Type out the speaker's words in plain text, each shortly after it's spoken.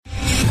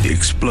The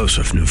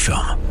explosive new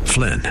film,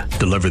 Flynn,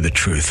 deliver the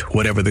truth,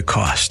 whatever the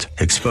cost,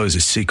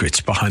 exposes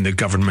secrets behind the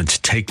government's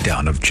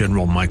takedown of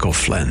General Michael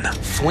Flynn.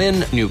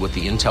 Flynn knew what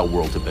the intel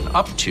world had been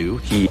up to.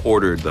 He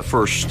ordered the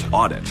first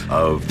audit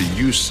of the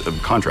use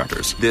of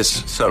contractors.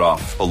 This set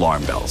off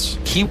alarm bells.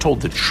 He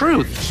told the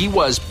truth. He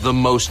was the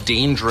most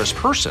dangerous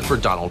person for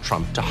Donald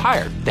Trump to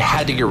hire. They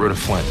had to get rid of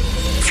Flynn.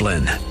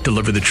 Flynn,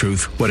 deliver the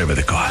truth, whatever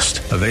the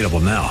cost. Available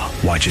now.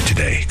 Watch it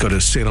today. Go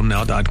to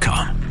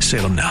salemnow.com.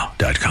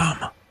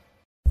 salemnow.com.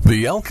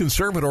 The El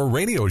Conservador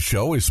radio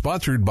show is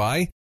sponsored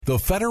by the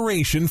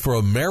Federation for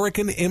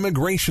American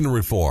Immigration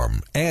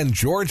Reform and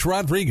George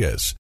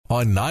Rodriguez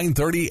on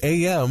 9:30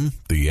 a.m.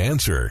 The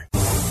Answer.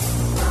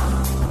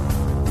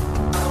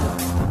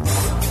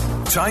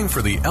 Time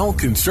for the El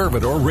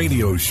Conservador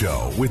radio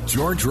show with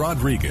George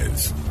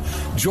Rodriguez.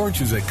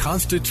 George is a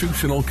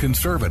constitutional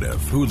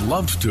conservative who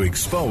loves to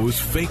expose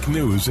fake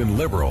news and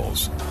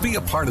liberals. Be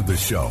a part of the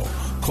show.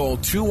 Call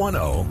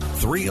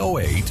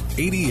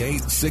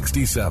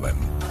 210-308-8867.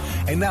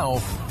 And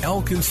now,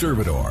 El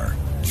Conservador,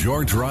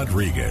 George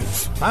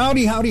Rodriguez.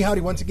 Howdy, howdy,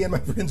 howdy. Once again, my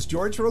friends,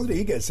 George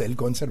Rodriguez, El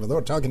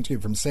Conservador, talking to you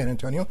from San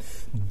Antonio,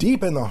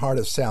 deep in the heart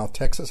of South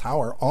Texas.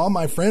 How are all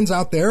my friends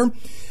out there?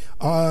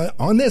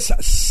 On this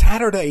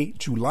Saturday,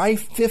 July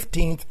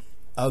 15th,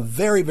 a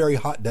very, very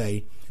hot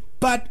day.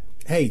 But,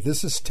 hey,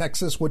 this is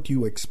Texas. What do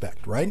you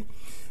expect, right?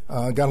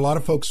 Got a lot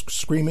of folks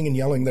screaming and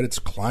yelling that it's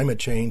climate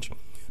change.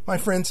 My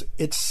friends,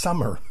 it's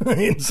summer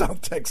in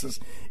South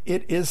Texas.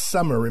 It is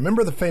summer.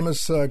 Remember the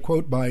famous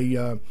quote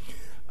by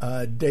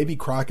Davy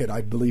Crockett, I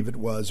believe it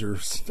was, or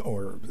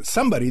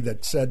somebody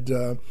that said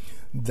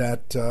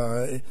that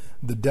the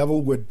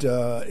devil would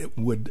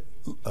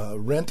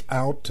rent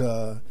out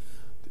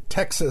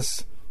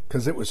Texas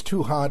because it was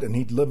too hot and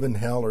he'd live in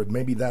hell, or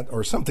maybe that,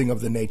 or something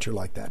of the nature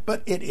like that.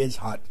 But it is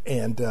hot,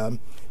 and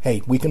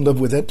hey, we can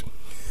live with it.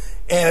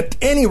 At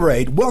any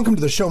rate, welcome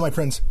to the show, my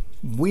friends.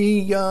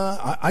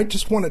 I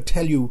just want to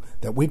tell you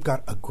that we've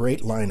got a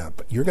great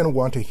lineup. You're going to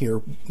want to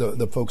hear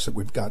the folks that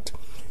we've got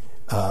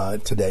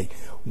today.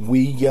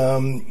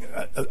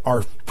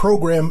 Our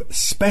program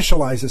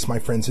specializes, my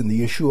friends, in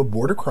the issue of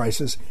border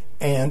crisis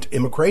and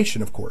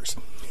immigration, of course.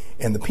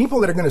 And the people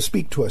that are going to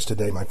speak to us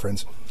today, my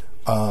friends,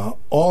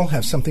 all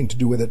have something to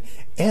do with it,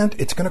 and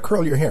it's going to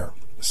curl your hair.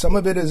 Some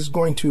of it is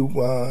going to,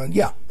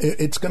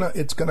 it's going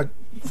to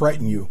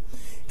frighten you.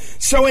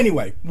 So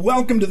anyway,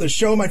 welcome to the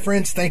show, my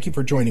friends. Thank you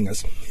for joining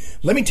us.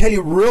 Let me tell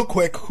you real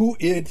quick who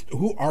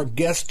our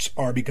guests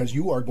are, because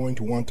you are going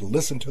to want to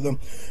listen to them.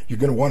 You're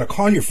going to want to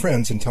call your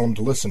friends and tell them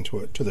to listen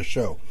to the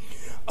show.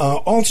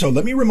 Also,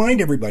 let me remind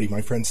everybody,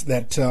 my friends,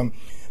 that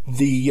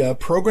the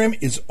program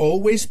is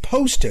always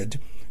posted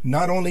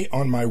not only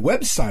on my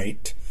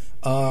website,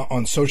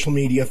 on social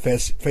media,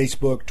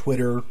 Facebook,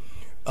 Twitter,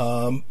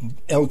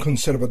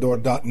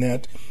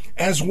 elconservador.net,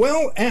 as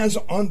well as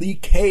on the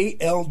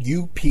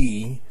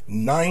KLUP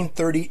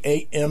 9:30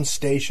 a.m.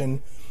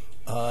 station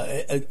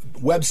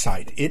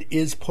website. It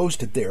is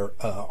posted there.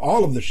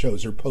 All of the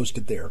shows are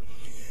posted there.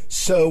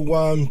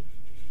 So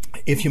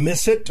if you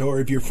miss it, or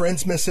if your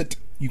friends miss it,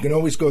 you can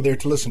always go there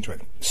to listen to it.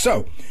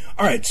 So,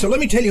 all right. So let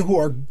me tell you who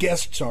our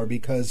guests are,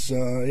 because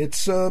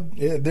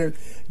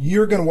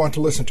you're going to want to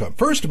listen to them.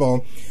 First of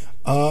all,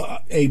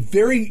 a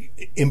very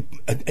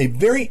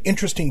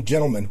interesting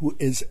gentleman who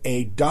is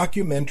a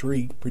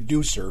documentary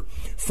producer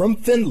from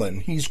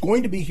Finland. He's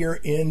going to be here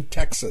in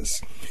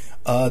Texas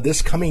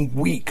this coming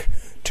week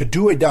to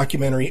do a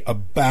documentary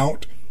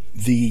about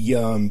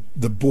the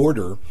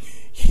border.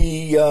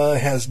 He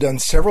has done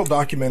several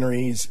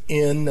documentaries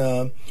in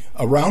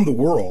around the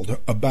world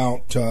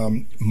about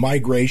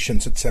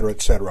migrations, et cetera,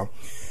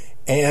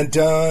 and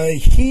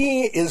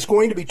he is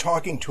going to be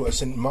talking to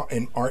us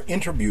in our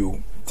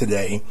interview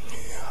today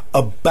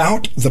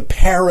about the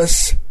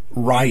Paris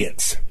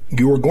riots.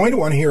 You are going to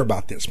want to hear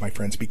about this, my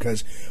friends,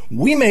 because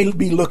we may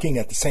be looking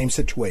at the same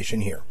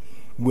situation here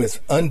with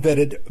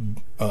unvetted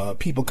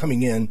people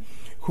coming in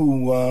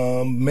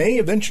who may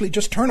eventually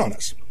just turn on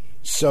us.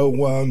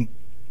 So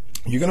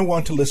you're going to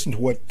want to listen to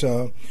what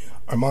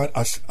Ahmad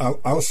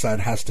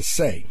al-Assad has to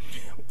say.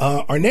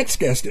 Our next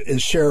guest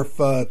is Sheriff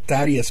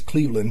Thaddeus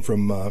Cleveland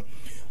from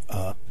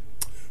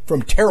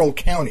Terrell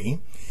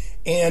County.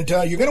 And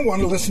you're going to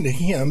want to listen to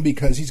him,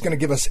 because he's going to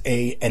give us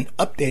an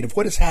update of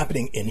what is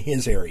happening in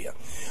his area,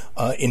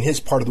 in his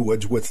part of the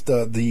woods with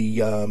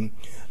the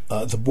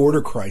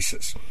border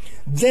crisis.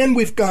 Then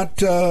we've got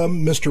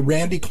Mr.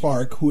 Randy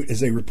Clark, who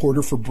is a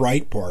reporter for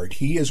Breitbart.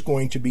 He is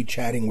going to be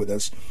chatting with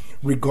us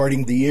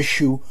regarding the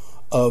issue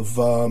of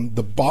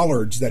the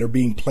bollards that are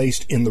being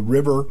placed in the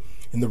river,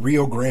 in the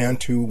Rio Grande,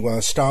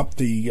 to stop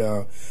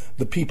the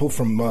people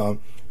from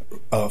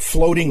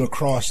floating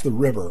across the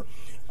river.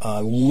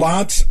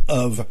 Lots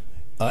of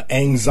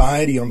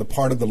anxiety on the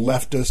part of the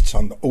leftists,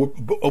 on the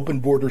open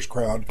borders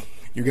crowd.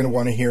 You're going to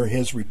want to hear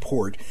his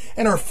report.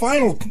 And our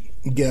final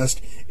guest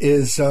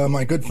is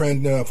my good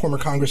friend, former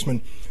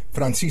Congressman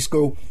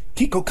Francisco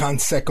Kiko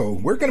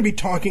Canseco. We're going to be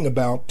talking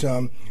about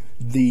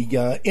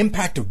the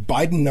impact of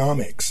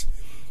Bidenomics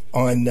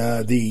on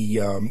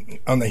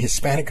the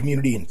Hispanic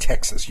community in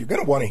Texas. You're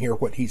going to want to hear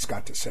what he's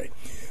got to say.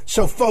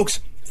 So, folks,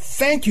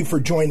 thank you for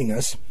joining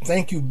us.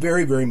 Thank you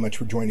very, very much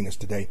for joining us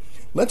today.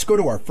 Let's go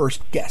to our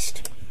first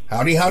guest.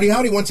 Howdy, howdy,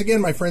 howdy. Once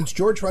again, my friends,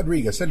 George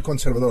Rodriguez, El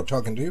Conservador,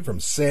 talking to you from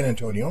San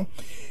Antonio.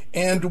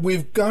 And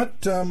we've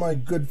got my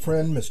good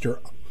friend, Mr.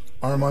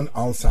 Arman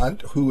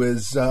Alsant, who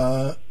is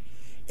a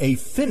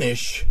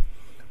Finnish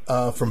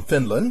from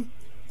Finland,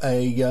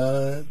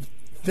 a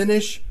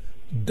Finnish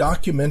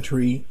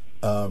documentary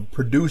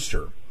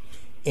producer.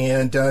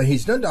 And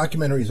he's done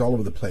documentaries all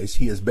over the place.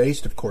 He is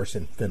based, of course,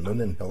 in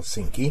Finland, in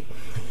Helsinki.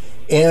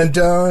 And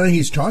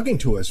he's talking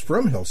to us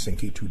from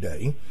Helsinki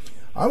today.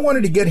 I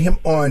wanted to get him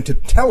on to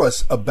tell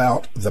us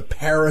about the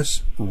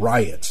Paris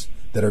riots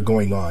that are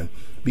going on,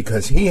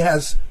 because he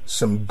has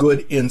some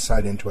good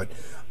insight into it.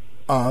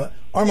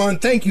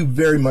 Armand, thank you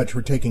very much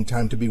for taking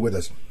time to be with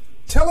us.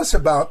 Tell us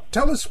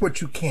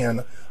what you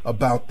can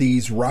about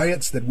these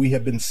riots that we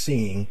have been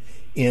seeing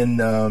in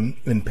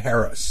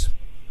Paris.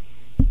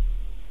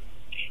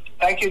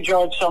 Thank you,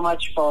 George, so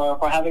much for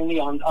having me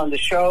on the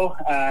show,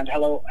 and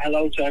hello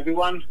to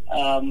everyone.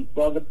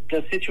 Well,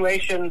 the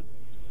situation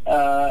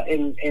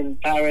in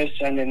Paris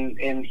and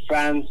in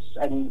France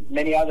and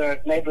many other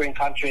neighboring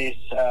countries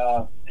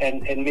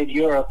in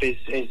mid-Europe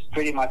is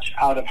pretty much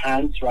out of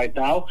hands right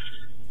now.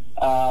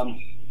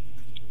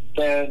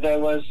 There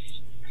was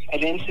an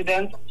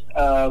incident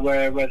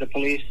where the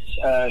police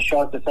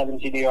shot the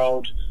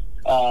 17-year-old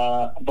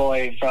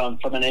boy from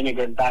an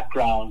immigrant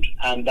background,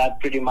 and that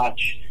pretty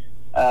much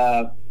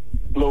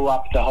blew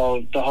up the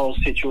whole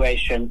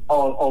situation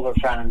all over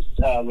France,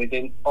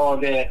 within all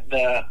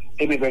the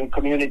immigrant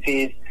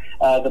communities,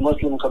 the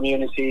Muslim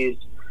communities,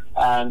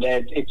 and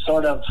it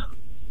sort of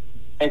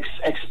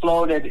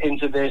exploded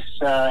into this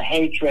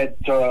hatred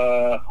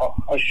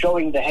or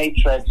showing the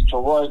hatred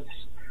towards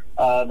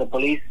the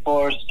police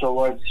force,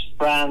 towards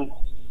France,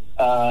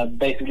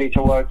 basically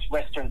towards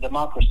Western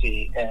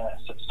democracy,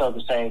 so to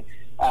say,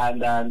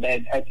 and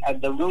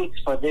the roots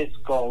for this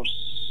goes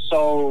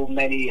so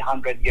many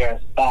 100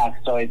 years back.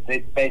 So it's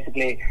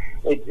basically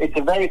it's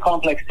a very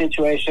complex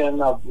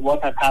situation of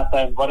what has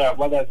happened, what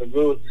are the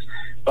roots,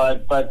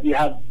 but you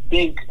have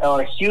big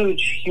or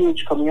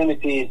huge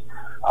communities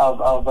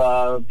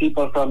of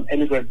people from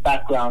immigrant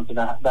backgrounds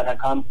that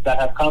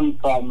have come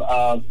from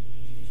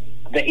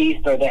the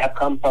East, or they have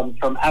come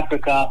from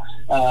Africa,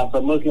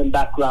 from Muslim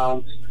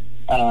backgrounds,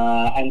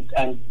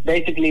 and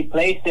basically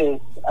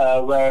places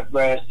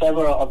where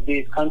several of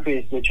these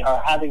countries which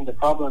are having the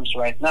problems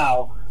right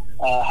now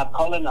have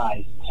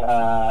colonized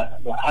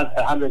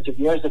hundreds of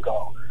years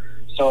ago.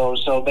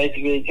 So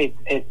basically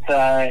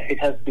it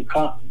has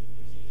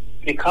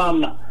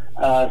become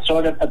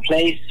sort of a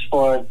place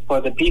for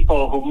the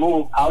people who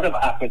move out of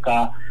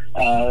Africa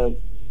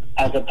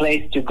as a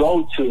place to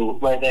go to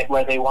where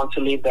they want to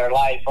live their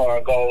life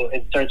or go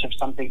in search of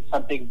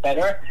something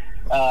better,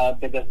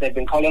 because they've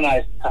been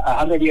colonized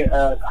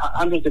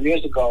hundreds of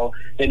years ago.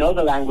 They know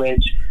the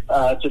language.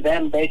 To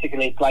them,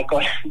 basically, it's like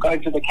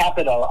going to the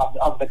capital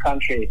of the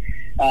country,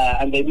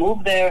 and they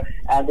move there.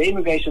 And the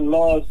immigration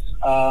laws,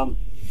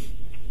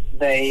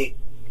 they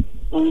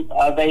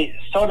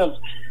sort of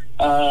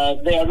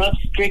they are not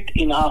strict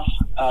enough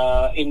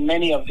in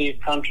many of these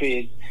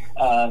countries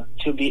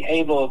to be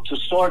able to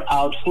sort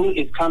out who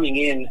is coming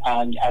in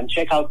and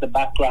check out the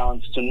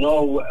backgrounds to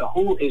know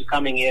who is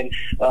coming in,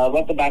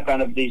 what the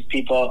background of these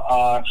people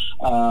are.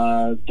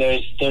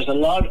 There's a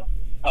lot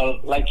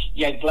of, like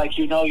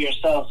you know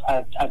yourself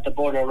at the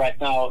border right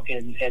now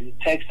in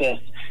Texas,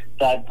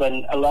 that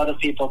when a lot of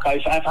people come,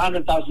 if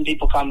 100,000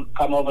 people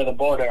come over the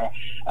border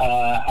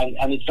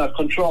and it's not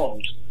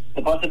controlled,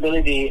 the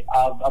possibility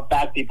of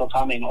bad people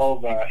coming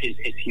over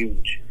is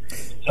huge.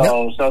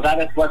 So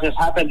that is what has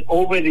happened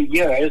over the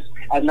years,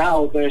 and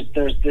now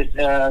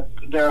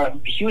there are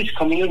huge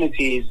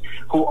communities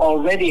who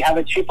already have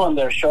a chip on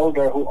their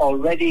shoulder, who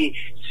already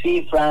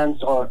see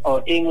France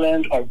or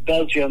England or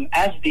Belgium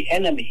as the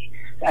enemy.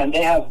 And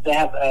they have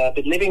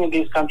been living in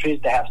these countries.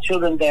 They have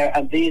children there,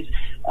 and this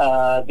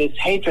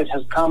hatred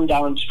has come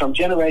down from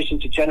generation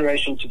to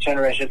generation to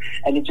generation,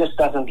 and it just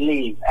doesn't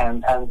leave.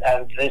 And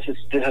this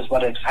is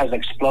what has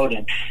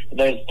exploded.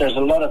 There's a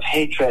lot of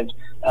hatred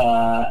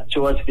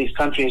towards these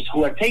countries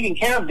who are taking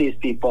care of these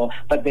people,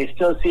 but they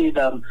still see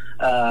them,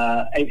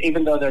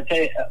 even though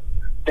they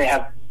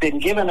have been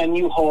given a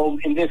new home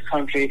in this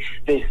country,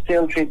 they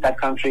still treat that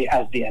country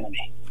as the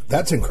enemy.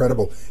 That's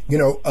incredible.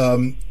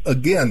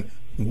 Again,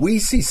 we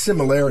see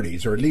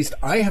similarities, or at least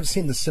I have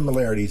seen the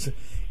similarities,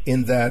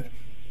 in that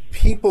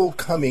people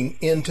coming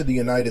into the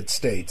United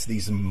States,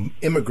 these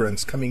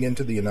immigrants coming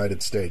into the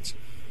United States,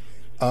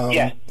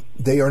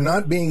 they are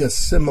not being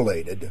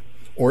assimilated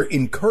or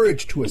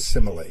encouraged to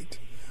assimilate.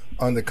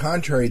 On the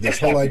contrary, this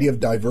whole idea of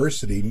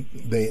diversity,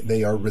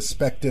 they are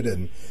respected,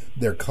 and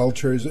their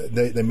cultures,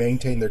 they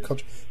maintain their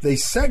culture. They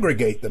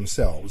segregate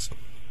themselves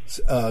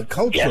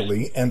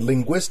culturally and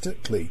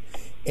linguistically.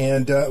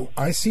 And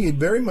I see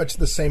very much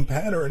the same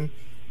pattern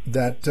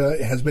that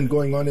has been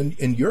going on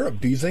in Europe.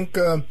 Do you think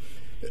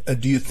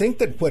Do you think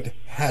that what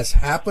has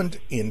happened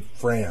in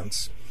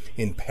France,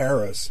 in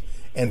Paris,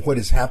 and what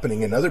is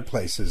happening in other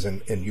places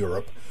in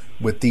Europe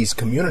with these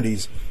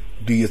communities,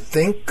 do you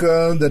think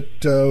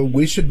that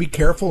we should be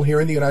careful here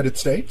in the United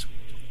States?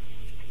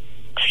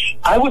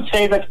 I would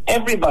say that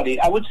everybody,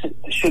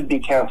 should be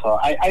careful.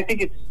 I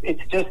think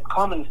it's just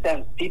common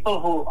sense. People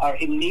who are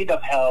in need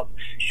of help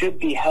should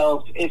be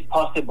helped if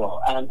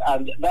possible, and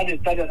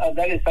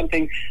that is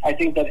something I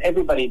think that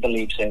everybody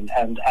believes in,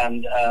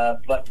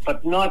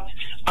 but not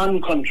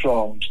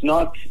uncontrolled,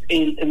 not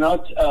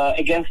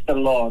against the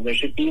law. There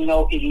should be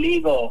no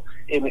illegal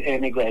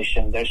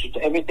immigration.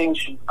 Everything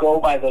should go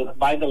by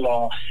the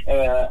law.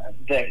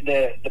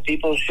 The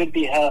people should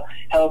be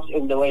helped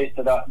in the ways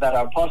that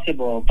are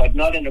possible, but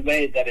not in a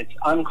way that it's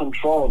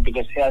uncontrolled.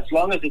 Because as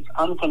long as it's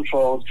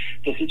uncontrolled,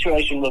 the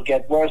situation will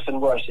get worse and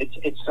worse.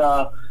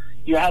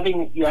 You're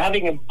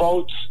having a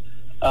boat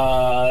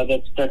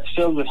that's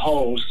filled with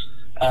holes,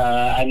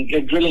 and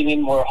you're drilling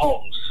in more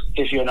holes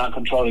if you're not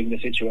controlling the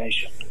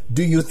situation.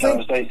 Do you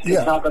think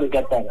it's not going to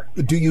get better?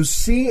 Do you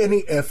see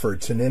any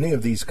efforts in any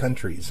of these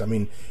countries? I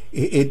mean,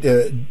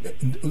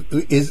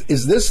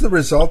 is this the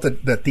result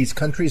that these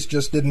countries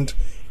just didn't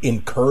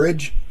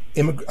encourage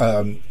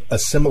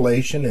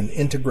assimilation and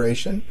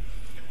integration?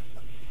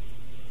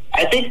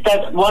 I think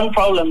that's one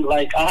problem.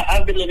 Like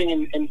I've been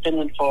living in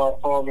Finland for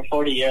over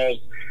 40 years,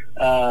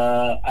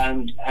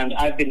 and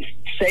I've been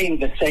saying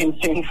the same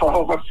thing for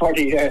over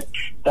 40 years,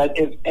 that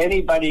if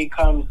anybody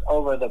comes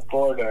over the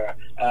border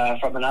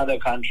from another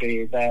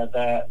country,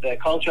 the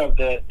culture of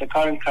the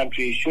current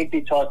country should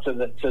be taught to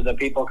the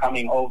people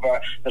coming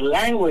over. The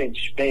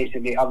language,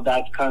 basically, of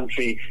that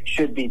country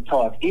should be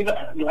taught.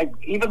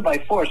 Even by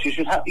force, you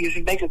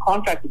should make a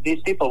contract with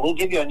these people. We'll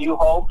give you a new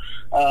home.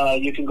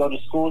 You can go to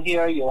school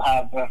here. You'll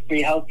have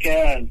free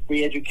healthcare and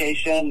free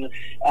education.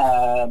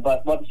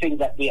 But one thing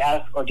that we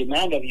ask or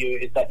demand of you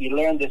is that you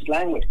learn this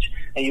language,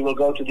 and you will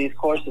go to these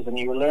courses and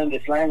you will learn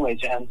this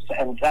language, and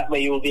that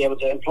way you will be able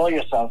to employ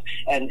yourself,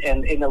 and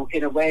in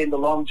a way, in the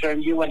long term,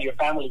 you and your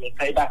family will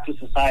pay back to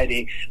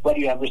society what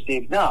you have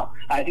received now.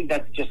 I think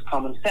that's just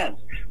common sense,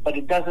 but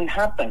it doesn't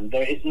happen.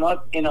 There is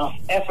not enough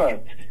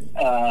effort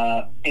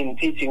in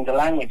teaching the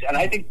language, and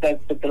I think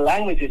that the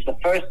language is the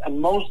first and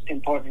most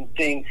important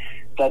thing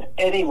that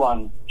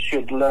anyone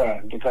should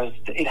learn, because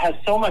it has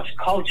so much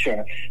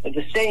culture.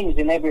 The sayings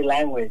in every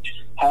language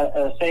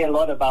say a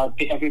lot about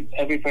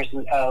every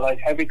person, like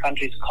every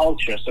country's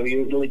culture. So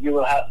you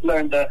will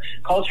learn the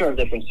cultural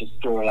differences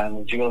through a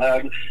language. You will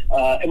learn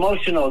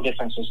emotional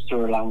differences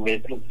through a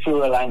language.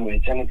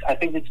 And I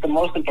think it's the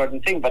most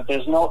important thing. But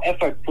there's no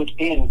effort put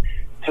in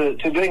to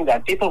doing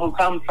that. People who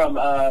come from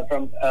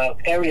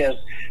areas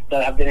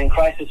that have been in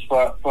crisis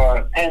for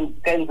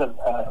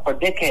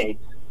decades.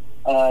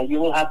 You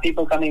will have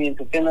people coming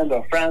into Finland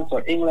or France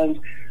or England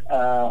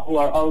who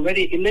are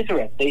already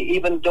illiterate. They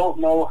even don't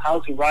know how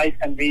to write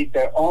and read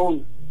their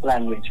own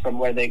language from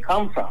where they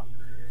come from.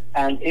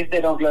 And if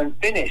they don't learn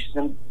Finnish,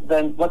 then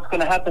what's going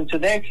to happen to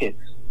their kids?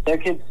 Their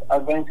kids are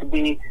going to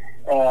be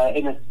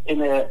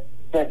the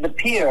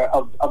peer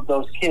of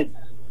those kids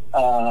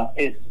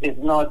is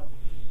not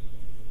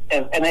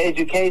an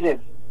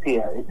educated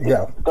peer.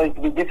 It's going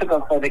to be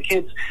difficult for the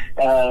kids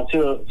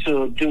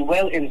to do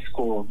well in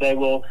school. They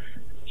will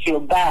feel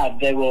bad,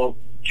 they will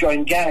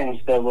join gangs,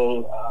 they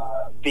will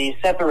be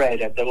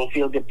separated, they will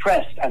feel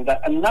depressed, and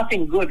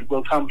nothing good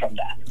will come from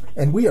that.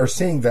 And we are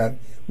seeing that.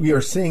 We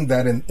are seeing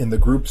that in the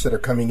groups that are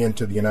coming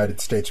into the United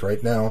States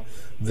right now.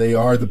 They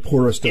are the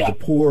poorest of the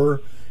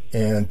poor,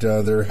 and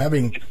they're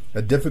having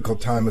a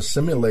difficult time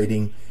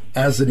assimilating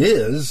as it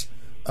is,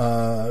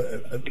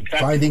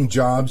 finding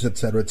jobs, et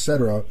cetera, et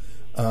cetera.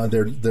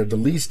 They're the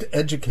least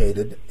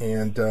educated,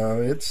 and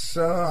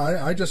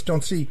I just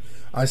don't see.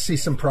 I see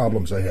some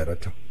problems ahead.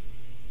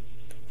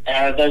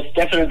 There's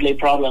definitely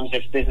problems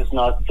if this is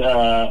not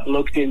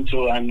looked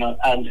into and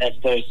if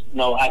there's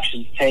no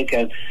action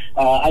taken.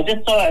 I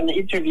just saw an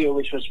interview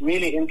which was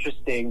really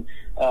interesting,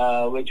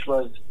 which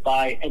was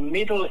by a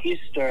Middle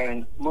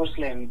Eastern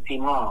Muslim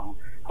imam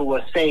who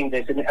was saying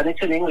this, and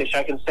it's in English.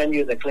 I can send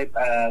you the clip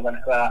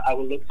when I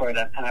will look for it,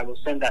 and I will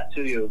send that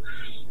to you.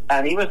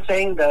 And he was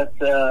saying that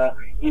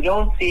you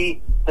don't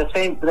see the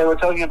same. They were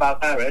talking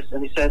about Paris,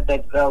 and he said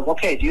that,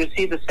 okay, do you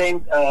see the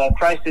same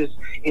crisis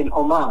in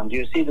Oman? Do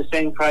you see the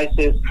same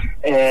crisis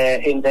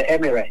in the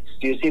Emirates?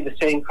 Do you see the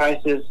same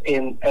crisis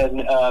in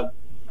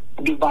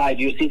Dubai?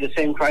 Do you see the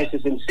same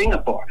crisis in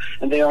Singapore?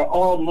 And they are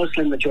all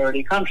Muslim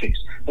majority countries,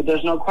 but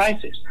there's no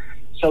crisis.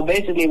 So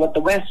basically what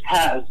the West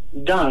has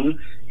done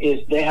is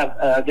they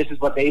have, this is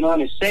what the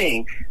Imam is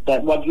saying,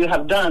 that what you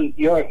have done,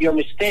 your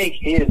mistake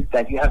is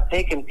that you have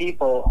taken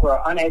people who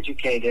are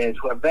uneducated,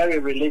 who are very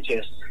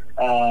religious,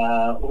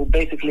 who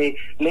basically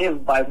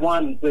live by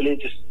one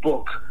religious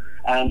book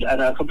and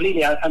are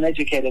completely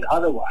uneducated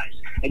otherwise.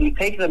 And you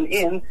take them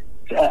in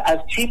as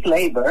cheap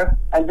labor,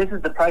 and this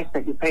is the price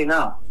that you pay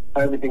now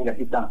for everything that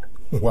you've done.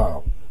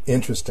 Wow.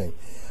 Interesting.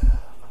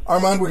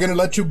 Armand, we're going to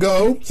let you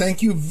go.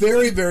 Thank you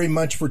very, very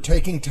much for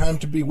taking time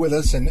to be with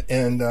us and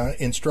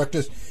instruct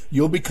us.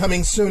 You'll be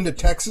coming soon to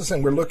Texas,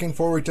 and we're looking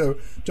forward to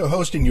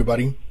hosting you,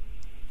 buddy.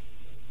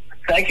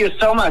 Thank you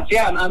so much.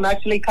 Yeah, I'm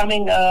actually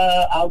coming.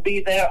 I'll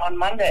be there on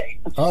Monday.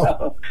 Oh.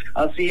 So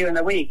I'll see you in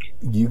a week.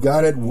 You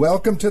got it. We're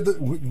going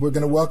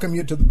to welcome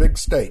you to the big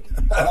state.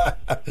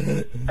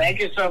 Thank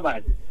you so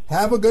much.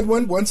 Have a good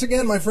one. Once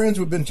again, my friends,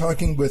 we've been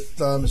talking with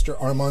Mr.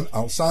 Armand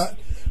Alsat,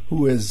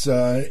 who is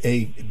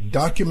a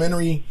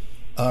documentary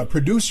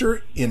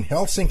producer in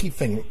Helsinki,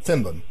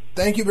 Finland.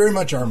 Thank you very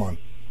much, Armand.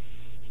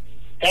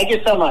 Thank you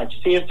so much.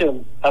 See you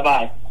soon.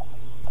 Bye-bye.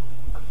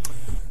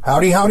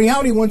 Howdy, howdy,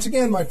 howdy. Once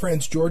again, my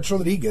friends, George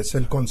Rodriguez,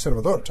 El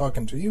Conservador,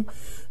 talking to you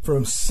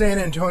from San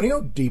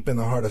Antonio, deep in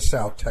the heart of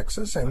South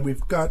Texas. And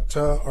we've got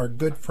our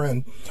good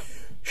friend,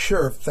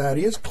 Sheriff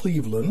Thaddeus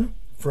Cleveland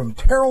from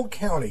Terrell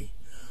County,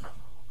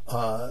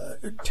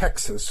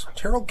 Texas.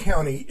 Terrell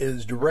County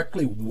is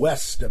directly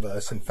west of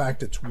us. In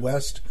fact, it's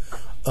west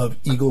of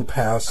Eagle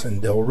Pass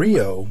and Del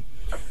Rio.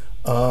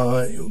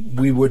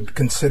 We would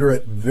consider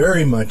it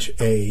very much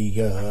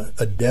a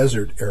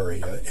desert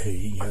area,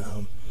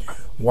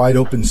 wide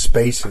open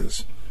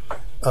spaces,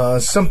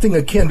 something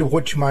akin to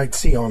what you might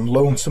see on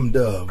Lonesome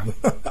Dove.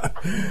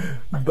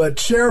 But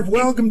Sheriff,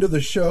 welcome to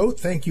the show.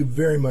 Thank you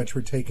very much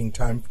for taking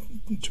time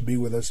to be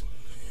with us.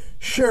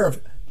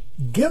 Sheriff,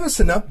 give us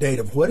an update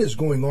of what is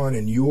going on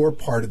in your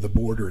part of the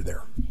border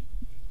there.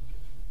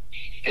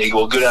 Hey,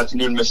 well, good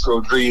afternoon, Mr.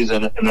 Rodriguez,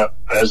 and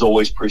as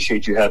always,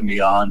 appreciate you having me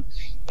on.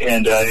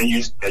 And as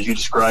you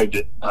described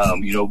it,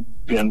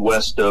 being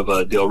west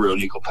of Del Rio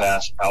and Eagle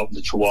Pass, out in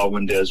the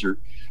Chihuahuan Desert.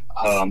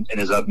 And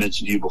as I've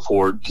mentioned to you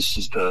before, this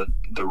is the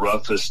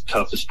roughest,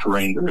 toughest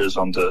terrain there is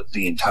on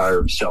the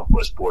entire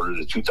southwest border,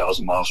 the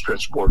 2,000-mile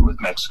stretch border with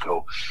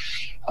Mexico.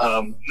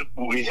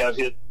 We have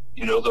hit,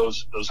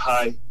 those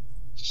high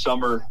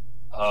summer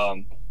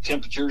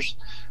temperatures.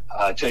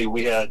 I tell you,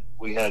 we had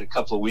a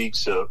couple of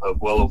weeks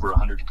of well over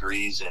 100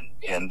 degrees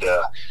and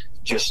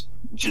just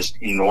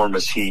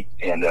enormous heat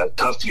and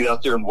tough to get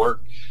out there and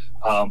work.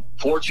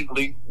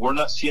 Fortunately, we're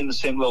not seeing the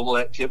same level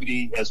of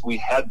activity as we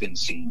had been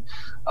seeing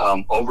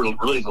over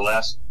really the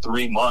last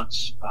 3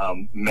 months,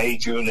 May,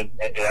 June, and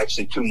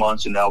actually 2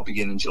 months, and now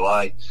beginning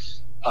July.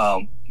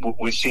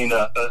 We've seen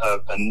a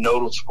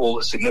noticeable,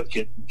 a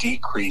significant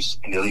decrease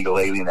in illegal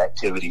alien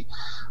activity.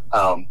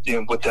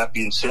 And with that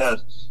being said,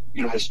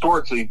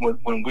 historically,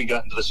 when we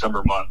got into the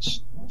summer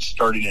months,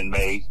 starting in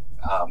May,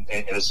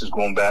 and this is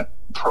going back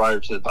prior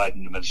to the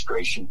Biden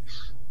administration,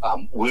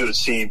 we would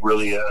see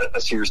really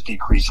a serious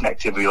decrease in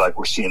activity like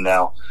we're seeing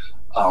now.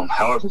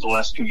 However, the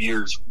last 2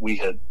 years, we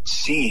had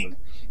seen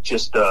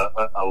just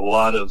a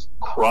lot of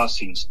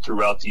crossings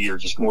throughout the year,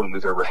 just more than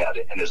we've ever had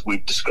it. And as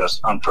we've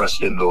discussed,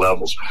 unprecedented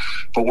levels.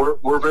 But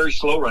we're very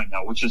slow right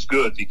now, which is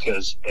good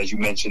because, as you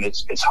mentioned,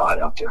 it's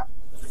hot out there.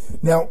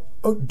 Now,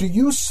 what do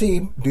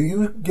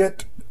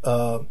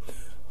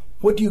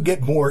you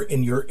get more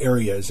in your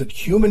area? Is it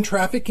human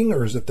trafficking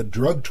or is it the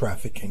drug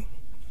trafficking?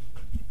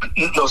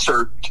 No,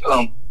 sir.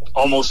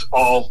 Almost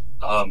all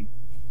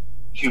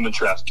human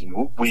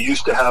trafficking. We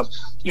used to have,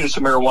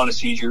 some marijuana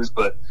seizures,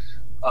 but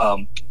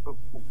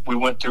we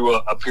went through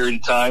a period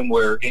of time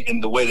where,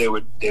 in the way they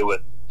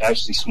would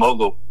actually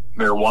smuggle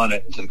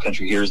marijuana into the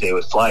country here, is they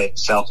would fly it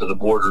south of the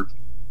border.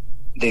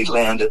 They'd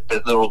land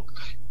at little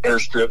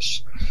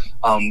airstrips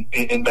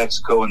in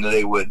Mexico, and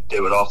they would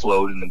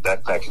offload and then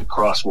backpack it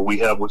across. Well, we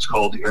have what's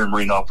called the Air and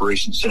Marine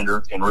Operations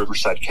Center in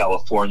Riverside,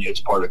 California.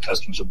 It's part of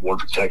Customs and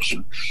Border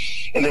Protection,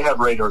 and they have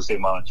radars they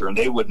monitor, and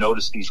they would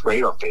notice these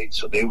radar fades,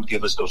 so they would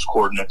give us those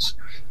coordinates.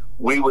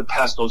 We would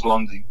pass those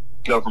along to the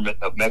government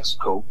of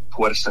Mexico,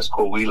 Puertas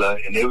Coahuila,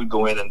 and they would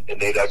go in and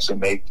they'd actually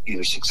make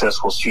either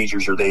successful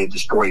seizures or they'd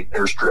destroy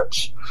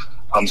airstrips.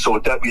 So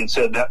with that being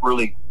said, that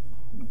really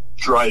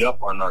dried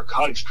up our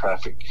narcotics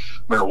traffic,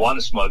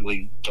 marijuana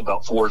smuggling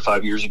about 4 or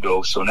 5 years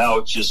ago. So now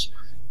it's just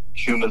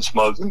human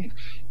smuggling.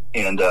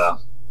 And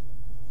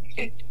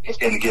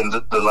again,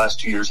 the last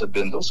 2 years have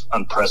been those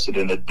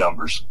unprecedented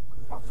numbers.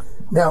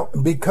 Now,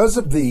 because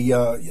of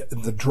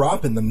the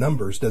drop in the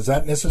numbers, does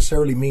that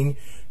necessarily mean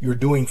you're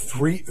doing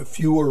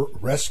fewer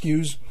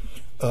rescues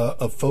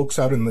of folks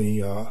out in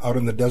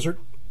the desert?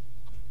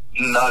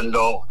 Not at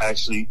all,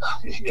 actually.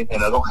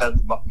 And I don't have,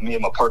 me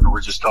and my partner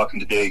were just talking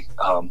today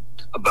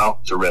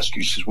about the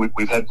rescues, because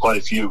we've had quite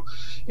a few.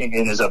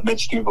 And as I've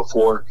mentioned to you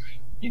before,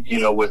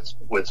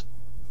 with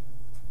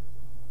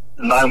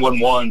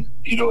 911,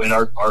 in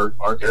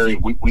our area,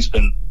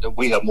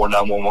 we have more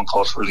 911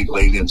 calls for illegal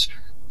aliens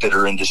that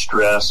are in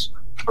distress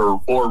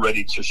or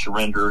ready to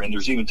surrender. And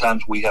there's even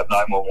times we have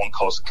 911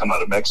 calls that come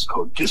out of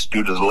Mexico just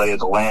due to the lay of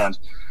the land.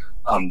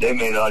 They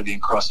may not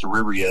even cross the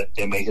river yet.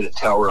 They may hit a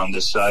tower on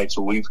this side.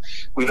 So we've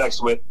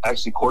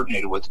actually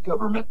coordinated with the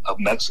government of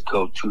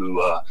Mexico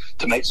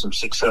to make some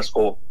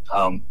successful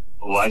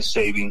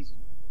life-saving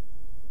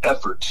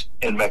efforts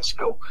in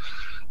Mexico.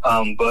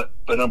 But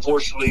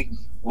unfortunately,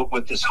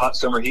 with this hot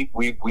summer heat,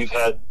 we've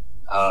had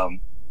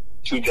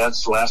 2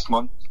 deaths last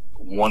month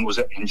One was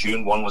in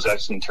June. One was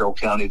actually in Terrell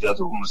County. The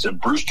other one was in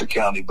Brewster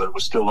County, but it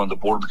was still on the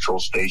Border Patrol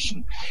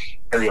Station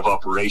area of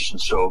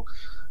operations. So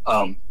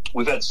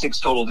we've had 6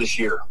 total this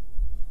year.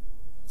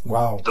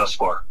 Wow. Thus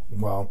far.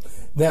 Wow.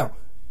 Now,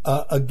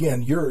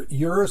 again,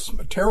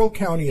 Terrell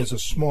County is a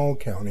small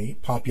county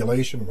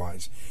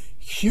population-wise,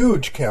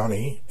 huge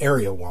county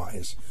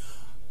area-wise.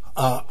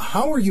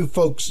 How are you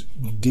folks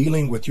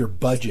dealing with your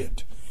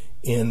budget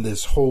in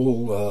this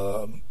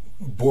whole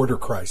border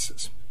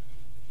crisis?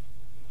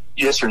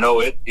 Yes or no?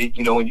 It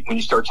you know, when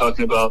you start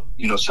talking about,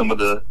 you know, some of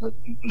the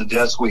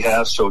deaths we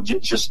have, so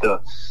just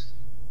the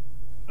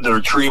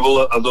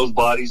retrieval of those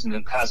bodies and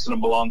then passing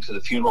them along to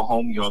the funeral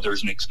home, you know,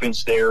 there's an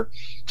expense there.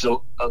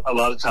 So a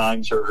lot of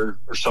times or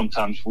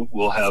sometimes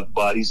we'll have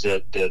bodies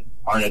that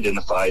aren't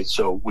identified.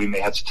 So we may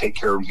have to take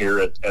care of them here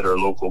at our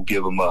local,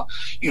 give them a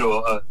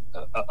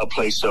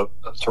place to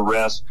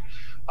rest.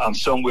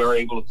 Some we are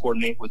able to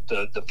coordinate with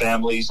the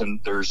families,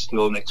 and there's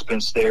still an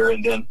expense there.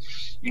 And then,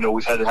 you know,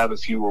 we've had to have a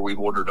few where we've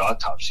ordered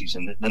autopsies,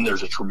 and then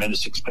there's a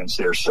tremendous expense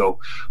there. So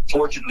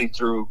fortunately,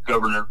 through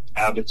Governor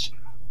Abbott's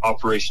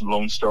Operation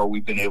Lone Star,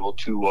 we've been able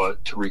to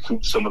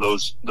recoup some of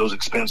those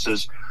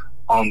expenses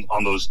on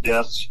those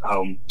deaths.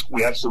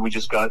 We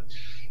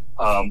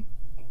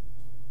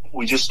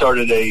just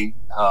started a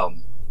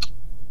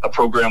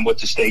program with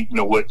the state, you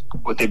know, what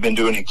they've been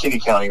doing in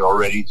Kinney County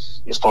already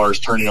as far as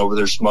turning over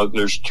their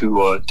smugglers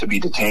to be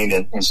detained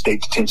in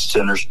state detention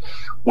centers.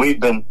 We've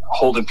been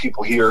holding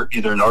people here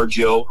either in our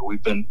jail, or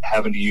we've been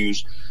having to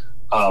use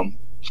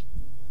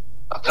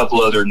a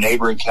couple other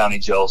neighboring county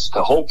jails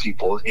to hold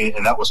people,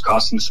 and that was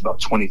costing us about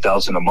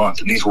 $20,000 a month,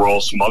 and these were all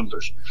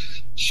smugglers.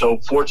 So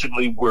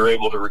fortunately, we're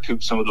able to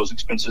recoup some of those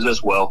expenses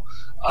as well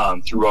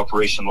through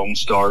Operation Lone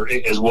Star,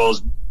 as well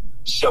as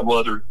several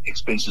other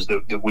expenses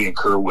that we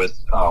incur with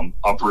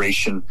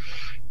operations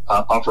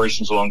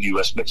along the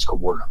U.S.-Mexico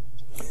border.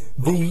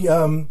 We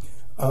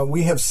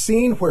have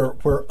seen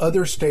where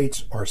other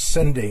states are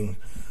sending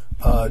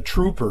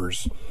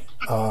troopers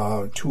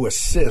to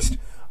assist.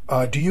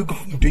 Do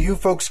you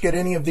folks get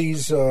any of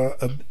these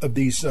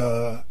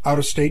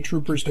out-of-state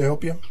troopers to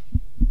help you?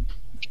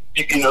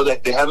 You know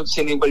that they haven't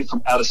sent anybody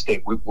from out of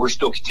state. We're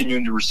still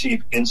continuing to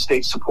receive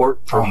in-state support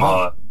from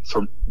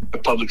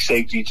public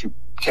safety to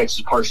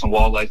Texas Parks and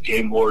Wildlife,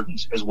 game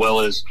wardens, as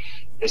well as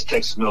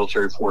Texas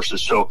military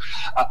forces. So,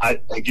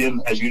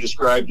 again, as you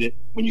described it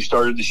when you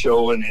started the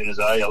show, and as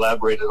I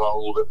elaborated on a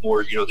little bit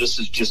more, you know, this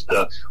is just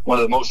one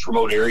of the most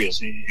remote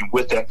areas, and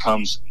with that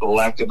comes the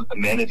lack of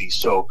amenities.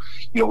 So,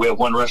 you know, we have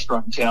one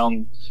restaurant in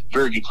town,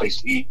 very good place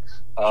to eat,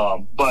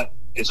 but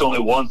it's only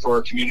one for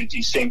our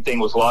community. Same thing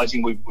with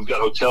lodging. We've got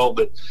a hotel,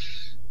 but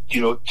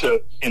you know,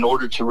 in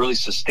order to really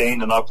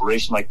sustain an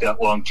operation like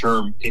that long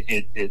term,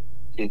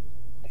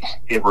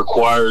 it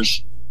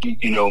requires,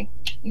 you know,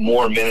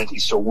 more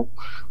amenities. So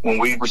when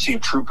we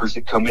receive troopers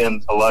that come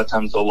in, a lot of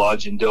times they'll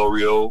lodge in Del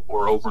Rio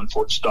or over in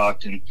Fort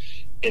Stockton,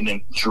 and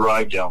then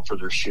drive down for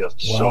their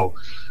shift. Wow.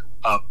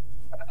 So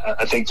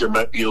I think there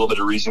might be a little bit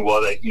of reason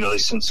why they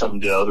send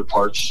some to other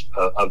parts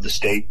of the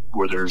state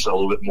where there's a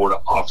little bit more to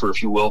offer,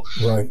 if you will.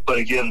 Right. But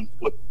again,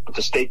 what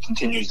the state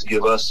continues to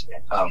give us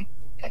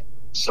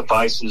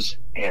suffices,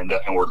 and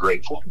we're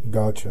grateful.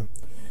 Gotcha.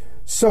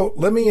 So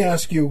let me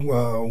ask you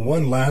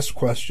one last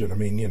question. I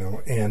mean, you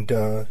know, and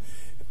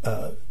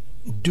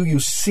do you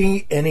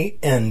see any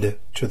end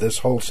to this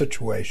whole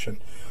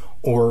situation?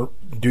 Or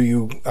do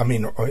you, I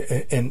mean,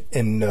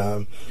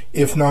 and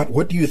if not,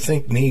 what do you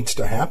think needs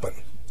to happen?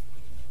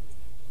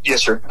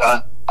 Yes, sir.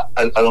 I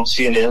don't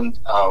see an end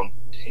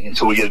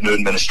until we get a new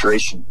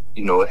administration.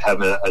 You know,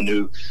 having a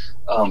new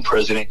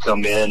president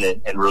come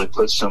in and really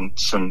put some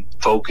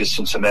focus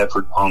and some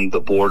effort on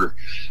the border.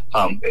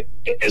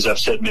 As I've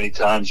said many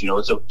times, you know,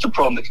 it's a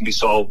problem that can be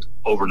solved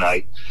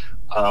overnight.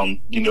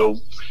 You know,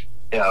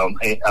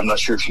 I'm not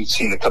sure if you've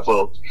seen a couple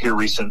of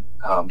recent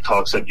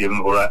talks I've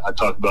given where I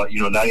talk about,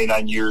 you know,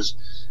 99 years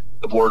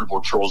the Border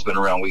Patrol's been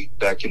around.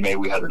 Back in May,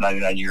 we had our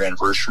 99-year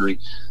anniversary.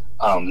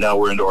 Now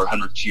we're into our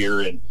 100th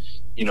year, and,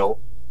 you know,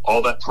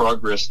 all that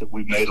progress that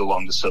we've made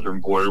along the southern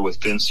border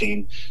with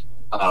fencing,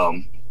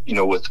 you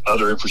know, with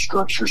other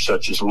infrastructure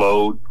such as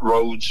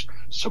roads,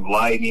 some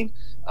lighting,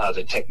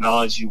 the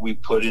technology we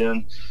put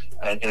in,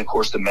 and of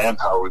course the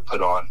manpower we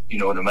put on. You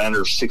know, in a matter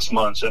of 6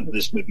 months under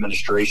this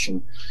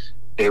administration,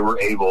 they were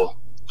able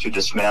to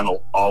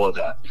dismantle all of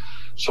that.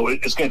 So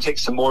it's going to take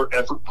some more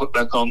effort put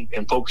back on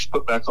and focus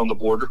put back on the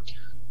border.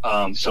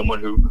 Someone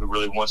who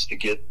really wants to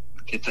get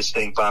this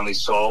thing finally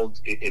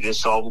solved. It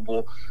is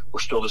solvable. We're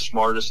still the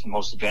smartest and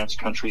most advanced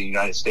country in the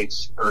United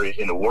States or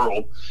in the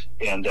world,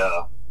 and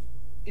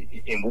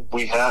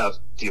we have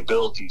the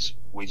abilities.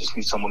 We just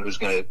need someone who's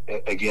going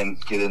to, again,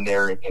 get in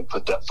there and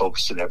put that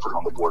focus and effort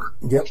on the border.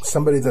 Yep,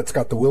 somebody that's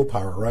got the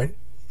willpower, right?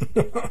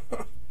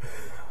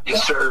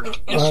 Yes, sir.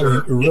 Yes,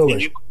 sir.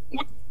 Really?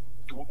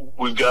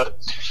 We've got,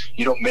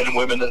 you know, men and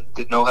women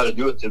that know how to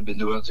do it. They've been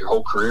doing it their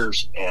whole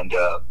careers, and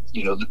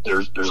you know,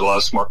 there's a lot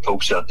of smart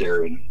folks out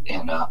there, and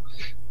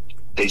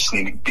they just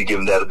need to be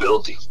given that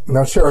ability.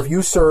 Now, Sheriff,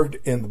 you served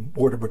in the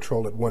Border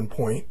Patrol at one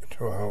point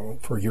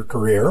for your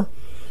career.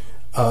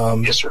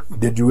 Yes, sir.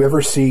 Did you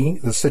ever see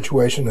the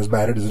situation as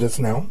bad as it is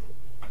now?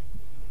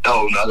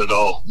 No, not at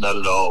all. Not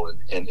at all.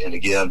 And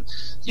again,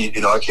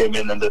 I came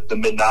in the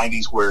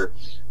mid-'90s where,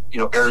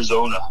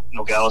 Arizona,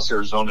 Nogales,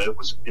 Arizona, it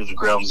was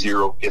ground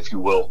zero, if you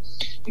will.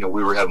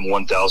 We were having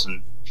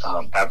 1,000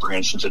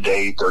 apprehensions a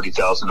day,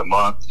 30,000 a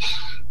month.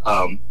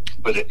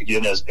 But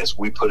again, as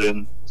we put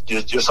in,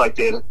 just like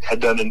they had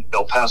done in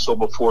El Paso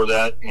before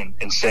that,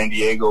 in San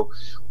Diego,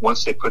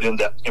 once they put in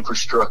that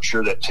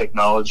infrastructure, that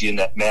technology, and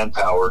that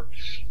manpower,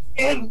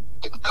 and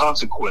the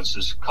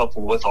consequences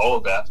coupled with all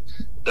of that,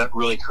 that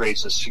really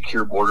creates a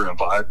secure border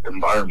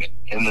environment.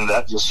 And then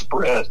that just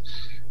spread.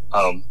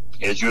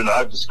 As you and I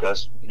have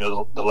discussed,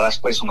 the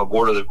last place on the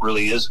border that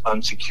really is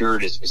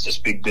unsecured is this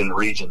Big Bend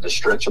region, the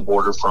stretch of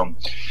border from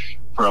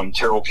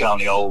Terrell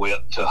County all the way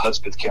up to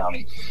Hudspeth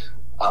County.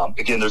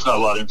 Again, there's not a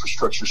lot of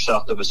infrastructure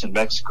south of us in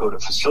Mexico to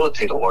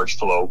facilitate a large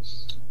flow,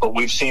 but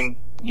we've seen,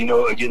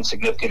 again,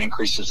 significant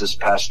increases this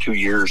past 2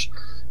 years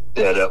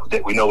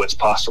that we know it's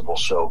possible.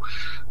 So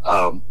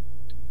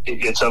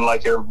it's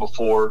unlike ever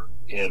before,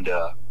 and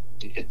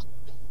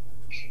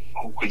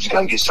we just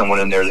got to get someone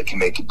in there that can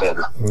make it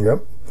better.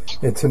 Yep.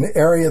 It's an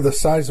area the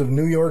size of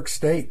New York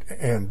State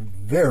and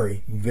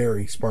very,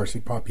 very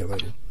sparsely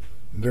populated.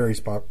 Very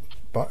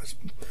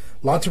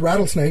lots of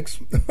rattlesnakes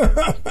in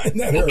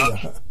that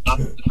area.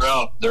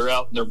 They're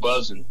out and they're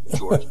buzzing,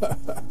 George.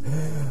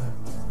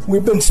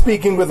 We've been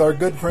speaking with our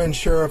good friend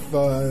Sheriff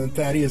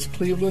Thaddeus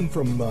Cleveland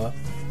from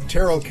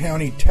Terrell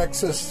County,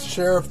 Texas.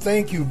 Sheriff,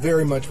 thank you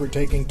very much for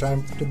taking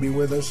time to be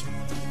with us.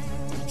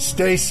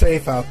 Stay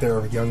safe out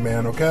there, young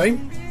man, okay?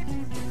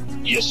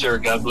 Yes, sir.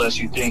 God bless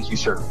you. Thank you,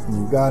 sir.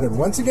 You got it.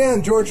 Once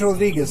again, George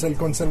Rodriguez, El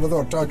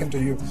Conservador, talking to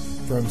you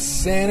from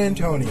San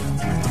Antonio.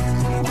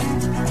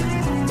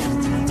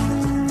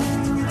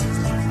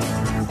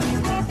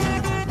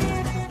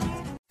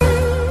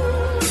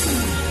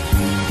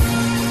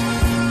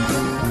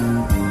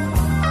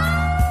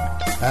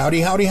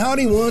 Howdy, howdy,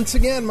 howdy. Once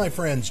again, my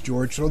friends,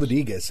 George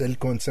Rodriguez, El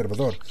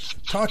Conservador,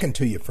 talking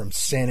to you from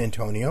San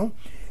Antonio.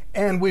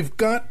 And we've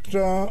got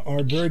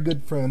our very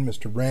good friend,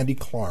 Mr. Randy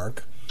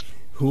Clark,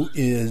 who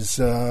is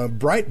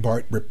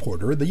Breitbart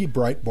reporter, the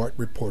Breitbart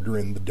reporter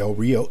in the Del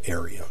Rio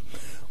area.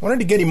 Wanted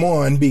to get him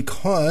on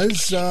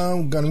because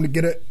I'm going to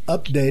get an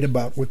update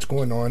about what's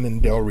going on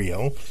in Del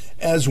Rio,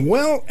 as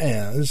well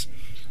as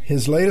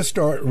his latest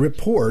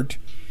report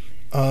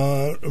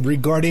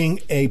regarding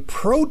a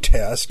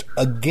protest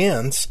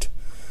against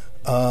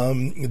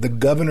the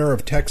governor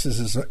of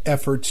Texas's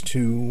efforts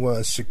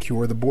to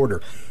secure the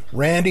border.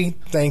 Randy,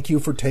 thank you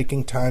for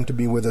taking time to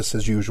be with us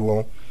as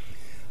usual.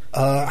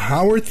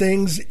 How are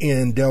things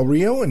in Del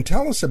Rio? And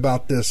tell us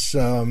about this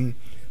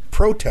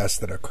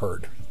protest that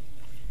occurred.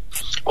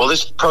 Well,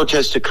 this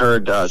protest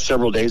occurred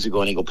several days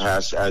ago in Eagle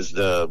Pass as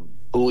the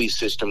buoy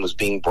system was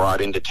being brought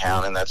into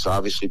town, and that's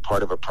obviously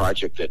part of a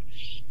project that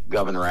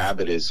Governor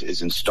Abbott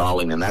is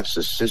installing, and that's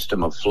a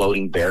system of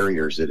floating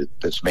barriers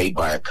that's made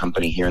by a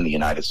company here in the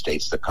United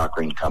States, the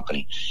Cochrane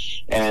Company.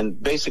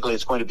 And basically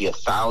it's going to be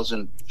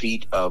 1,000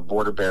 feet of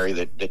border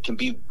barrier that can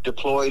be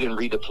deployed and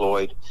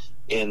redeployed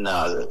in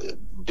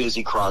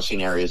busy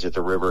crossing areas at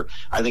the river.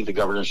 I think the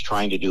governor's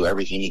trying to do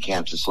everything he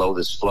can to slow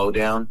this flow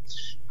down.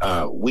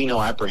 We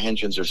know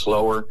apprehensions are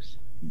slower,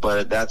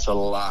 but that's a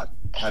lot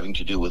having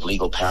to do with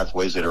legal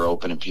pathways that are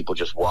open and people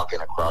just walking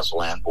across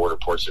land border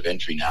ports of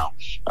entry now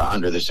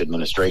under this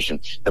administration.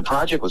 The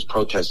project was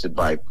protested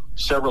by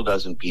several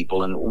dozen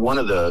people, and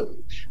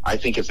I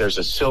think if there's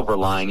a silver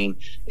lining,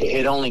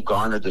 it only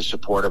garnered the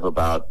support of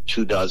about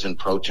 24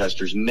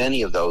 protesters,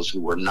 many of those who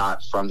were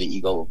not from the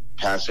Eagle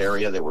Pass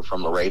area. They were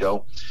from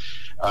Laredo.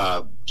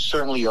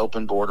 Certainly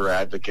open border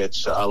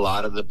advocates. A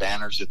lot of the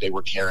banners that they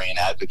were carrying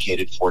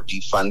advocated for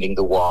defunding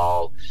the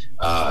wall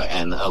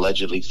and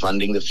allegedly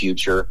funding the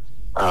future.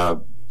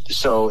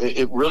 So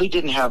it really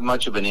didn't have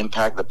much of an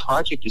impact. The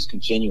project is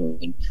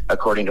continuing,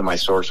 according to my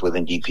source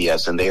within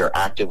DPS, and they are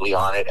actively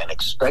on it and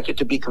expect it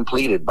to be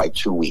completed by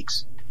 2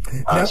 weeks.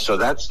 So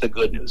that's the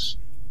good news.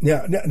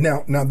 Yeah.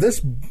 Now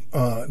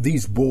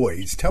these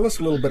buoys. Tell us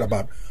a little bit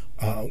about.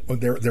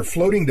 They're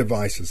floating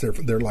devices.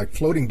 They're like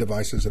floating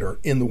devices that are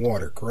in the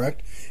water,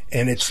 correct?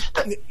 And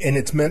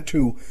it's meant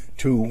to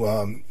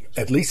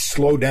at least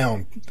slow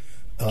down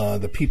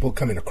the people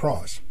coming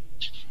across.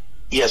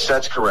 Yes,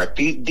 that's correct.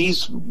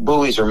 These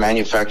buoys are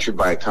manufactured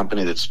by a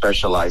company that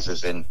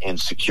specializes in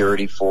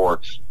security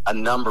for a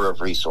number of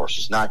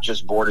resources, not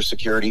just border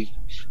security,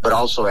 but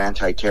also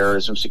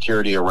anti-terrorism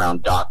security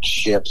around docked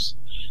ships.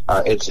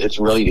 It's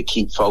really to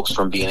keep folks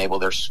from being able.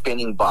 They're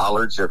spinning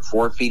bollards. They're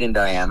 4 feet in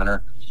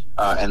diameter.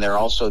 And they're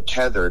also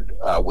tethered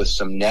with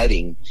some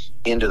netting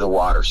into the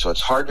water. So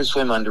it's hard to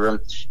swim under them,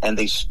 and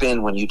they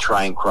spin when you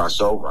try and cross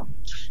over them.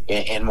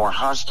 In more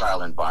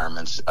hostile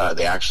environments,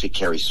 they actually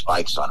carry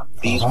spikes on them.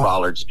 These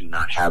bollards do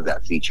not have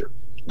that feature.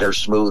 They're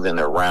smooth and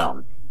they're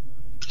round.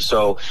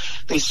 So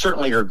they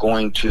certainly are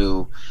going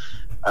to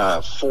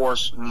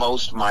force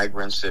most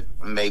migrants that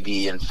may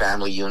be in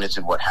family units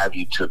and what have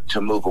you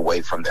to move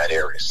away from that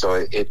area.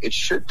 So it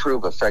should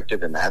prove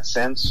effective in that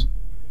sense.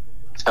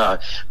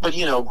 But,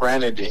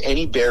 granted,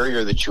 any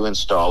barrier that you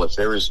install, if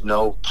there is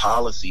no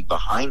policy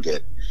behind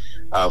it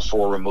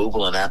for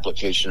removal and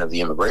application of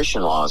the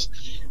immigration laws,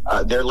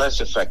 they're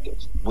less effective.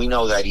 We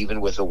know that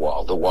even with a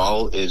wall. The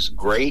wall is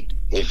great.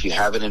 If you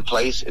have it in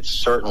place, it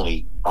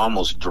certainly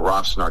almost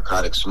drops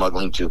narcotic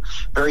smuggling to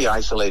very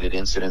isolated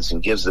incidents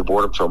and gives the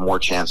Border Patrol more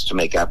chance to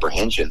make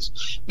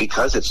apprehensions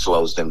because it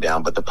slows them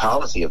down. But the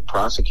policy of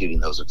prosecuting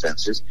those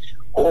offenses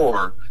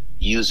or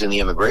using the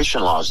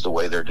immigration laws the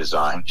way they're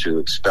designed to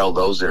expel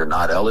those that are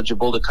not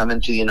eligible to come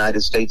into the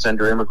United States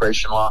under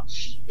immigration law,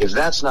 if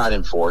that's not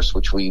enforced,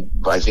 which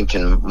I think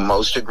can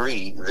most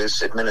agree,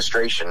 this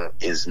administration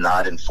is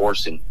not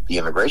enforcing the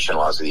immigration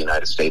laws of the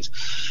United States,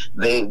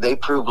 they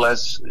prove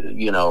less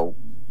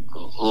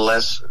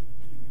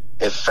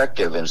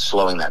effective in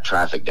slowing that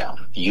traffic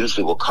down. It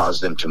usually will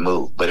cause them to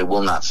move, but it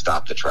will not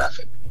stop the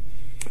traffic.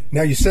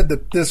 Now, you said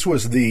that this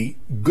was the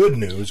good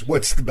news.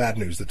 What's the bad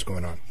news that's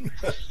going on?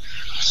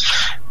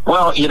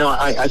 Well,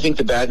 I think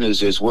the bad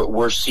news is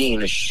we're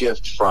seeing a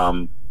shift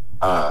from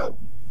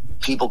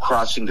people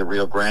crossing the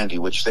Rio Grande,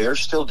 which they are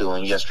still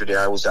doing. Yesterday,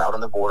 I was out on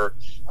the border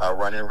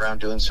running around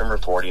doing some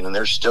reporting, and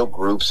there's still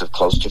groups of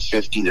close to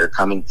 50 that are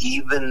coming,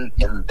 even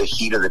in the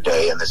heat of the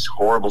day, in this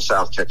horrible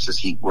South Texas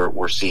heat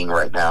we're seeing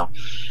right now.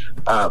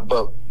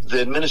 But the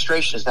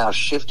administration is now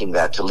shifting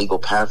that to legal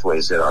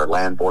pathways at our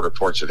land border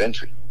ports of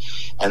entry.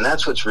 And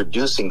that's what's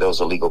reducing those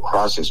illegal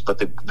crossings. But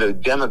the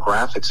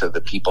demographics of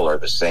the people are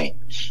the same.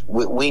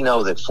 We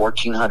know that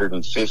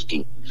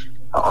 1,450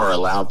 are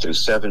allowed through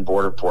 7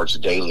 border ports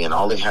daily, and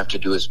all they have to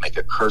do is make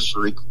a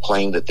cursory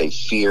claim that they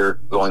fear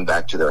going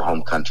back to their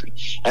home country.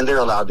 And they're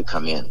allowed to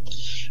come in.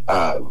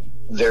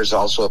 There's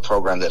also a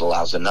program that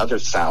allows another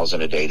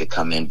 1,000 a day to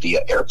come in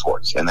via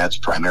airports, and that's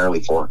primarily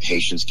for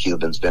Haitians,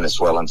 Cubans,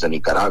 Venezuelans, and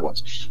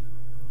Nicaraguans.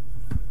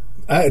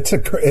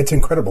 It's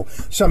incredible.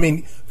 So, I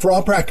mean, for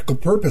all practical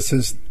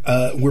purposes,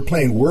 we're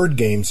playing word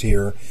games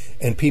here,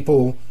 and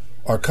people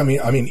are coming,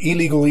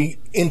 illegally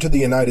into the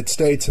United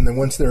States, and then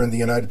once they're in the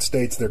United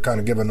States, they're kind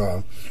of given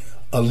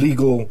a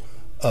legal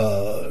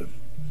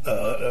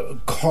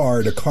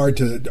card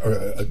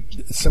to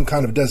some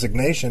kind of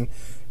designation,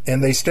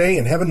 and they stay,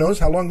 and heaven knows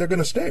how long they're going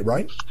to stay,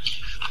 right?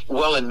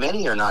 Well, and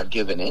many are not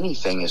given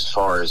anything as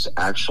far as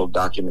actual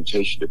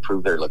documentation to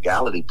prove their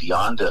legality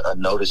beyond a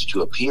notice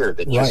to appear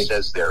that just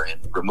says they're in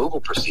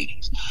removal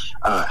proceedings.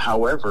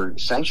 However,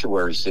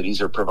 sanctuary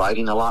cities are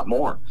providing a lot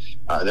more.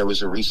 There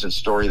was a recent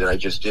story that I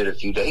just did a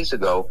few days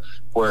ago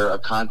where a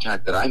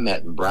contact that I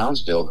met in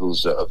Brownsville,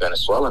 who's a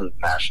Venezuelan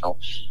national,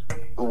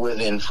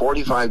 within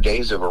 45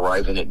 days of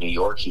arriving at New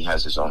York, he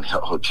has his own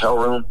hotel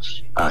room.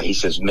 He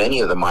says many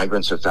of the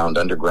migrants have found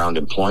underground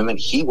employment.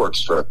 He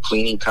works for a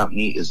cleaning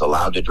company, is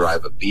allowed to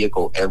drive a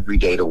vehicle every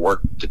day to work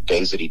the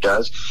days that he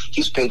does.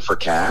 He's paid for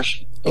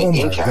cash. In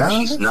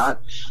cash. God.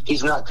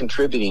 He's not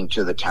contributing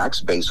to the tax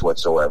base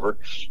whatsoever.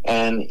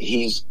 And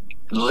he's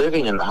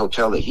living in a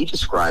hotel that he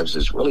describes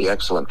as really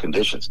excellent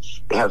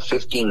conditions. They have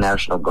 15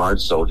 National Guard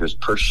soldiers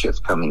per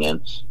shift coming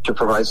in to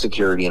provide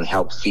security and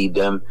help feed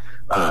them.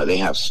 They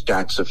have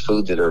stacks of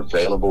food that are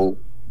available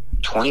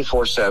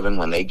 24/7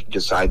 when they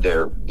decide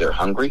they're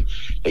hungry.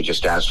 They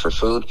just ask for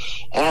food,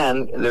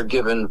 and they're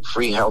given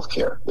free health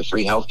care. The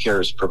free health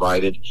care is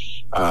provided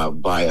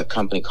by a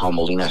company called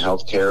Molina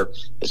Healthcare.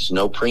 It's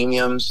no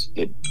premiums.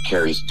 It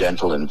carries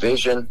dental and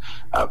vision.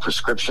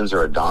 Prescriptions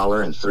are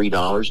 $1 and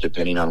 $3,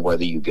 depending on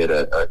whether you get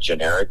a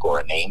generic or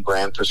a name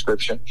brand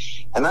prescription.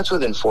 And that's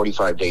within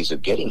 45 days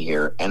of getting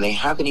here. And they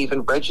haven't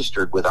even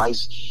registered with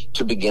ICE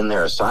to begin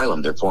their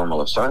asylum, their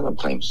formal asylum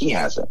claim. He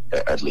hasn't,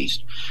 at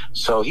least.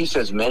 So he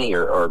says many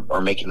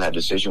are making that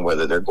decision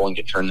whether they're going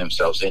to turn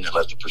themselves in and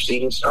let the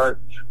proceedings start,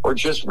 or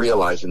just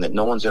realizing that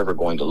no one's ever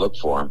going to look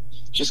for them.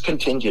 Just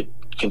continue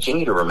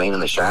to remain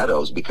in the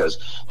shadows because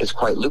it's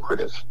quite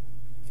lucrative.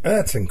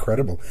 That's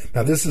incredible.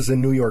 Now, this is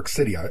in New York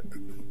City,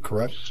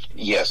 correct?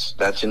 Yes,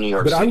 that's in New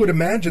York City. But I would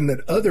imagine that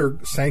other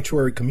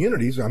sanctuary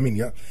communities,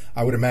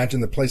 I would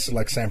imagine that places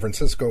like San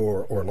Francisco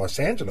or Los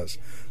Angeles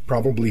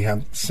probably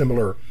have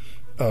similar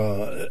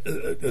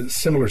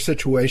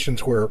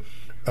situations where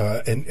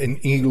an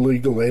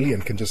illegal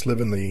alien can just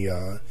live in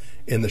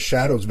the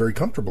shadows very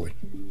comfortably.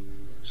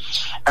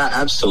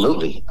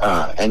 Absolutely.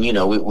 And,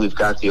 we've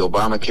got the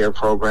Obamacare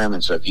program,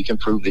 and so if you can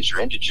prove that you're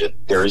indigent,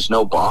 there is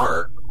no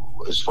bar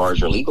as far as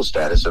your legal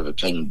status of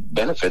obtaining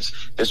benefits.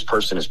 This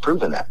person has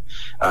proven that.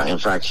 In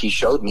fact, he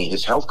showed me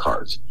his health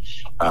cards.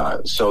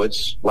 So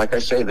it's, like I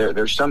say,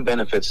 there's some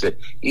benefits that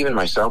even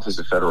myself as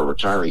a federal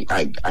retiree,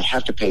 I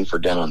have to pay for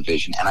dental and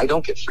vision, and I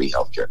don't get free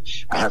health care.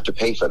 I have to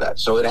pay for that.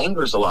 So it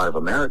angers a lot of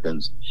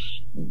Americans,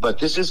 but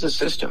this is the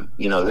system.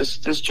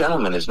 This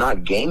gentleman is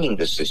not gaming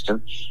the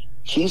system.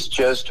 He's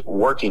just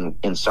working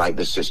inside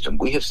the system.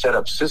 We have set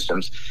up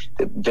systems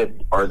that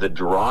are the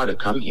draw to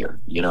come here.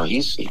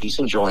 He's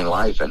enjoying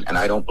life, and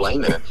I don't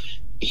blame him.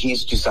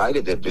 He's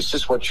decided that this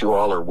is what you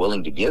all are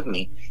willing to give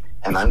me,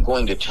 and I'm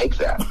going to take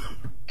that.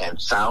 And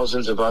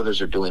thousands of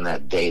others are doing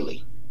that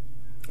daily.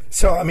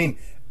 So,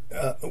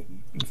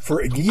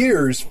 for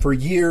years,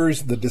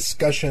 the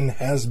discussion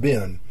has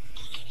been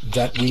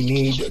that we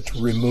need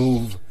to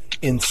remove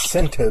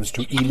incentives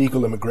to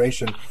illegal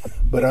immigration,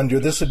 but under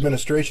this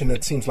administration,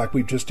 it seems like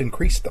we've just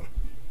increased them.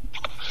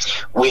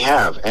 We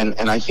have,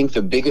 and I think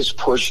the biggest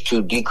push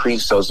to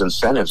decrease those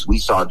incentives we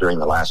saw during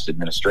the last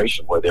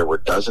administration, where there were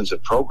dozens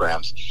of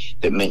programs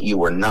that meant you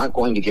were not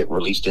going to get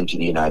released into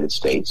the United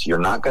States. You're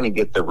not going to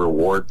get the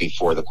reward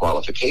before the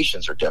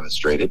qualifications are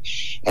demonstrated.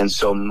 And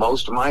so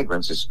most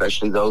migrants,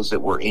 especially those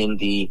that were in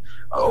the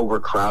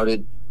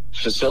overcrowded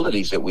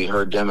facilities that we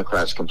heard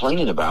Democrats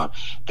complaining about,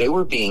 they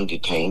were being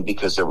detained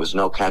because there was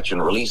no catch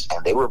and release,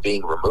 and they were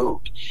being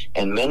removed,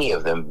 and many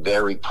of them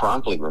very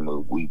promptly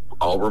removed. We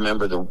all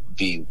remember the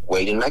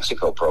Wait in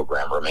Mexico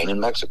program, Remain in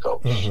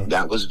Mexico. Mm-hmm.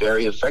 That was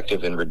very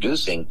effective in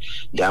reducing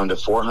down to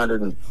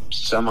 400 and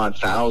some odd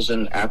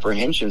thousand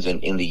apprehensions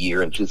in the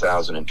year in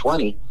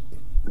 2020.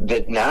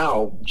 That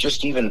now,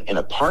 just even in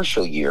a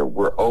partial year,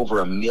 we're over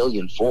 1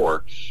 million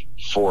for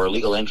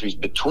illegal entries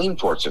between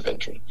ports of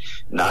entry,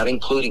 not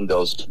including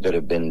those that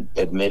have been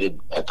admitted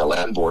at the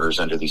land borders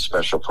under these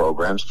special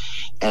programs.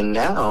 And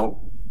now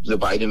the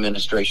Biden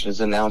administration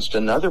has announced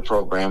another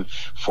program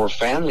for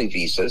family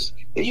visas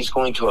that is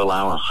going to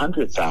allow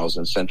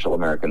 100,000 Central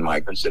American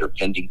migrants that are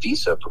pending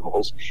visa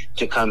approvals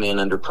to come in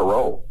under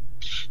parole.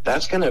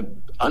 That's going to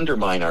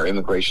undermine our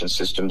immigration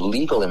system,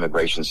 legal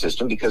immigration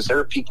system, because there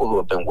are people who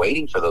have been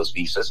waiting for those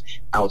visas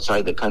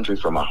outside the country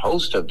from a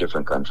host of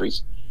different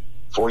countries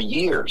for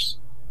years,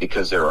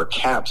 because there are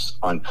caps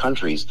on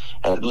countries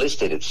and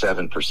listed at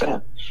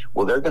 7%.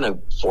 Well, they're going to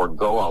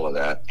forego all of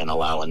that and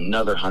allow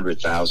another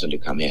 100,000 to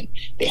come in.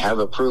 They have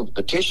approved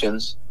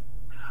petitions,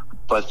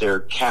 but their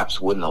caps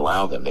wouldn't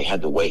allow them. They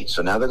had to wait.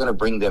 So now they're going to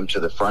bring them to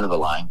the front of the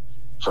line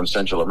from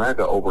Central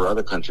America over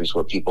other countries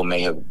where people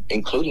may have,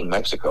 including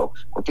Mexico,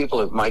 where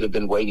people might have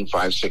been waiting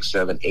 5, 6,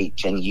 7, 8,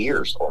 10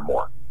 years or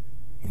more.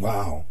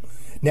 Wow.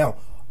 Now,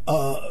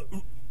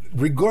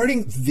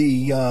 regarding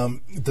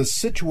the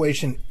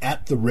situation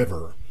at the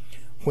river,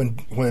 when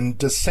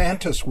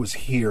DeSantis was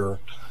here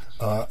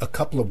a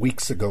couple of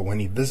weeks ago, when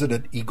he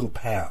visited Eagle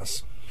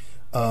Pass,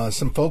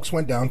 some folks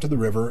went down to the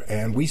river,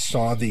 and we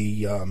saw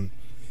the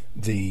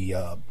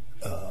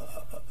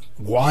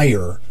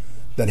wire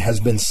that has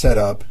been set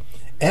up.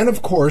 And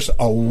of course,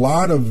 a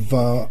lot of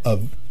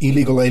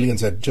illegal aliens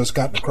had just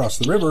gotten across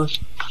the river,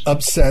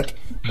 upset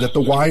that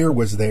the wire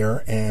was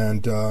there,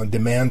 and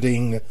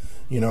demanding,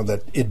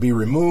 that it be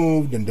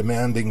removed, and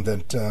demanding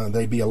that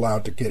they be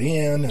allowed to get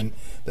in, and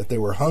that they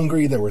were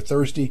hungry, they were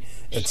thirsty,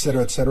 et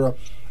cetera, et cetera.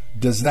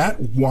 Does that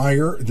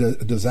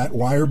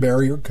wire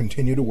barrier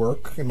continue to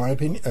work? In my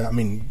opinion, I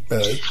mean,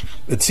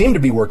 it seemed to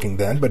be working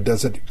then, but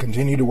does it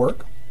continue to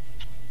work?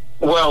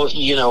 Well,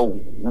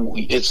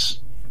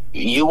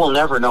 you will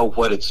never know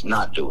what it's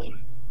not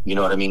doing. You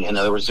know what I mean? In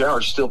other words, there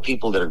are still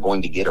people that are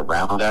going to get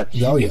around that.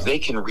 Oh, yeah. If they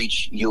can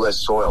reach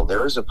U.S. soil,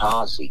 there is a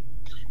policy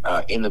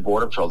in the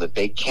Border Patrol that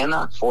they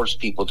cannot force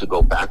people to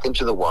go back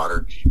into the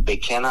water. They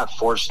cannot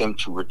force them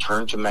to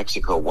return to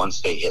Mexico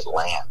once they hit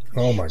land.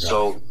 Oh, my God.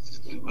 So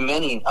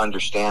many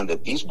understand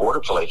that these Border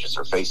Patrol agents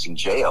are facing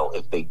jail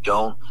if they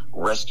don't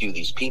rescue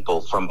these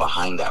people from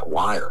behind that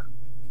wire,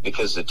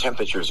 because the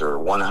temperatures are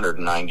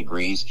 109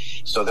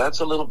 degrees. So that's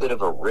a little bit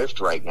of a rift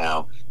right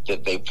now,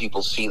 that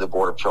people see the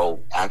Border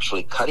Patrol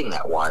actually cutting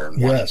that wire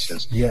in one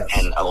instance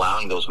and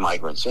allowing those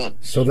migrants in.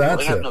 So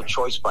they have no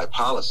choice by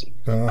policy.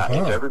 If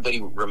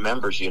everybody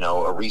remembers,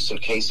 a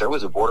recent case, there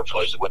was a Border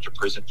Patrol agent that went to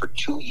prison for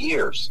 2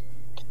 years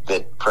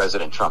that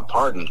President Trump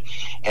pardoned,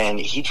 and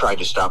he tried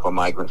to stop a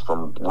migrant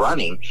from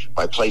running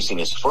by placing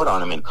his foot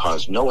on him and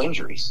caused no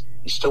injuries.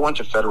 He still went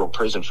to federal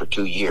prison for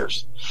 2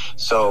 years.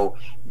 So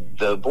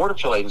the Border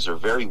Patrol agents are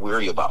very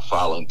weary about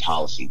following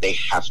policy. They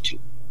have to,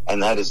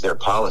 and that is their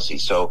policy.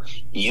 So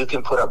you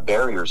can put up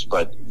barriers,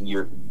 but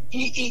you're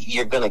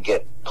going to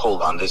get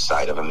pulled on this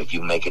side of them if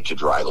you make it to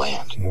dry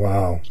land.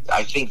 Wow.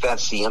 I think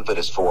that's the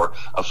impetus for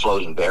a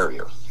floating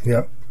barrier.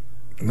 Yep.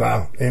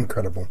 Wow.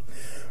 Incredible.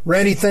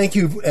 Randy, thank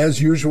you,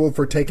 as usual,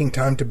 for taking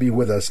time to be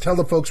with us. Tell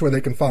the folks where they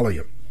can follow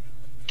you.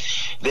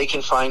 They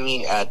can find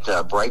me at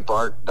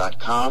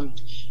Breitbart.com.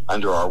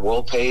 Under our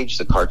world page,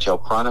 the Cartel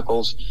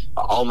Chronicles.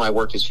 All my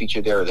work is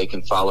featured there. They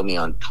can follow me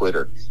on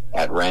Twitter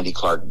at Randy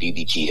Clark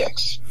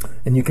BBTX.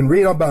 And you can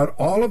read about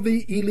all of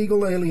the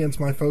illegal aliens,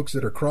 my folks,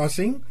 that are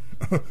crossing,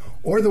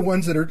 or the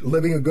ones that are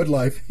living a good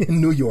life in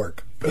New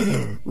York.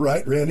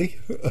 Right, Randy?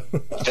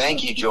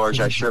 Thank you, George.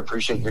 I sure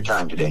appreciate your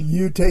time today.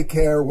 You take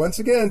care. Once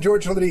again,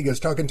 George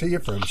Rodriguez talking to you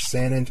from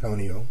San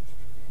Antonio.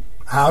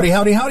 Howdy,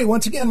 howdy, howdy.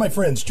 Once again, my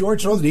friends,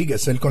 George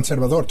Rodriguez, El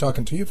Conservador,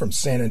 talking to you from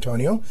San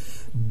Antonio,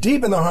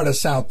 deep in the heart of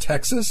South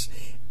Texas.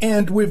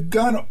 And we've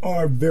got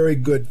our very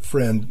good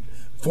friend,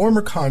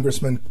 former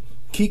Congressman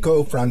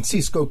Kiko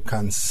Francisco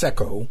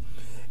Canseco.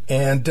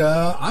 And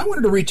I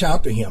wanted to reach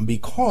out to him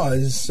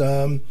because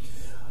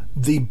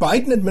the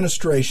Biden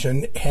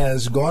administration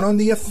has gone on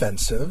the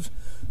offensive,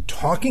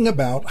 talking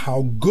about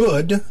how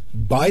good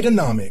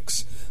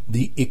Bidenomics,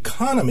 the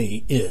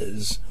economy,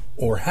 is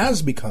or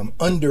has become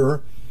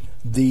under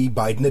the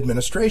Biden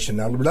administration.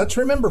 Now, let's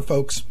remember,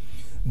 folks,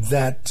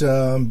 that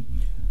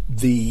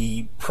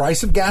The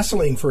price of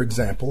gasoline, for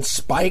example,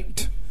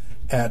 spiked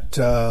at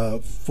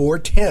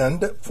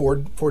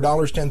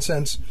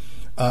 $4.10,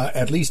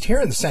 at least here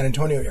in the San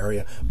Antonio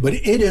area, but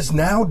it is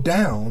now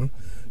down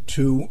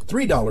to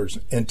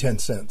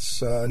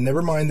 $3.10.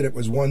 Never mind that it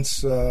was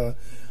once,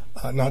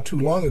 not too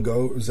long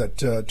ago, it was at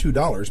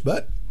 $2.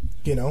 But,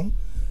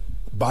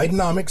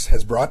 Bidenomics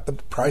has brought the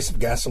price of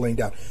gasoline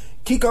down.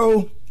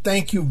 Kiko,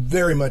 thank you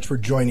very much for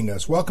joining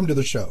us. Welcome to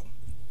the show.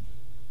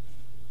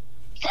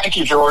 Thank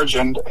you, George,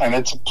 and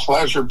it's a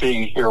pleasure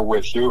being here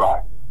with you.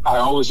 I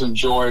always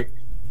enjoy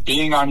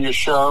being on your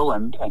show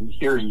and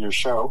hearing your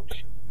show.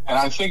 And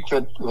I think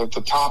that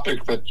the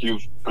topic that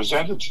you've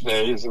presented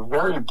today is a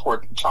very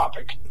important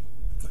topic.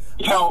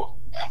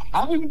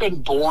 Having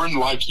been born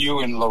like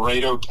you in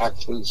Laredo,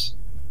 Texas,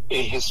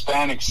 a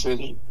Hispanic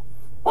city,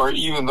 where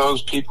even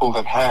those people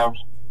that have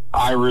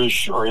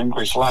Irish or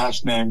English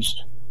last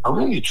names are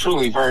really,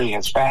 truly very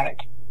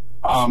Hispanic.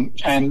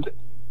 And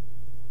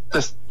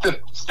the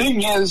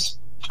thing is,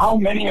 how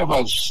many of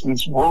us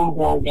since World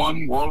War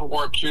I, World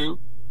War II,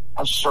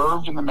 have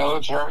served in the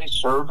military,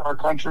 served our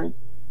country?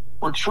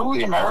 We're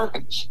truly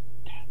Americans.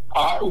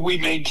 We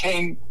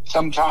maintain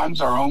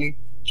sometimes our own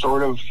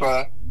sort of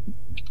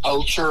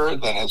culture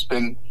that has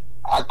been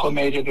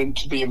acclimated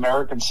into the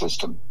American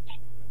system.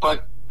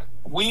 But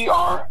we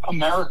are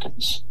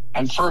Americans,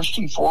 and first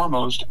and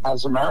foremost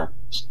as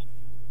Americans.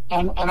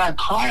 And I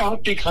cry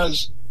out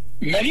because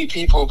many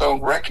people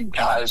don't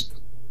recognize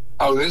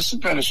how this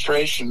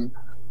administration,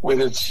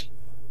 with its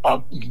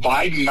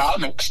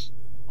Bidenomics,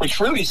 which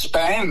really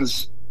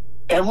spans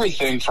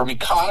everything from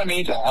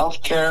economy to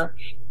healthcare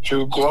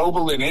to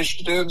global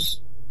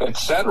initiatives,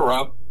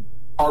 etc.,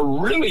 are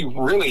really,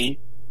 really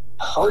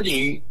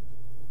hurting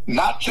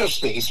not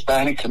just the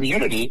Hispanic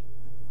community,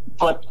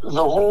 but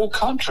the whole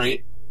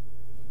country.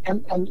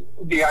 And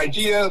the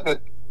idea that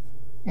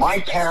my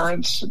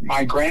parents,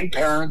 my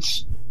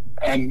grandparents,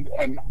 and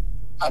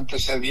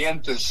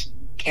antecedentes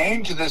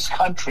came to this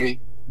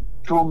country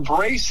to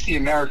embrace the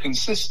American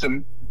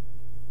system,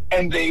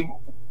 and they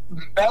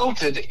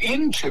melted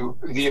into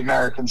the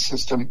American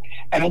system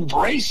and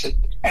embrace it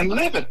and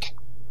live it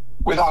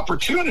with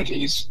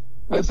opportunities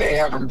that they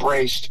have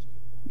embraced,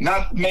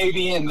 not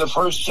maybe in the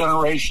first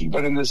generation,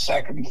 but in the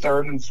second,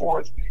 third, and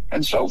fourth,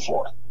 and so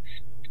forth.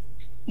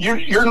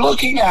 You're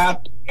looking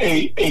at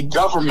a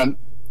government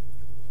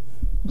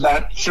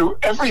that, through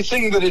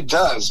everything that it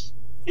does,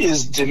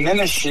 is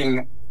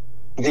diminishing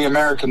the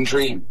American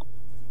dream,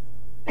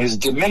 is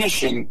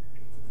diminishing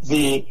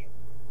the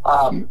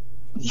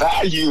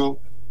value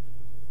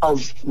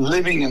of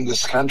living in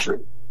this country.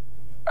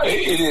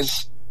 It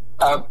is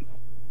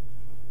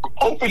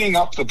opening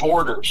up the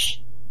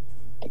borders,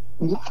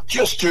 not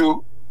just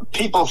to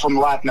people from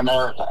Latin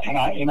America,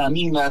 and I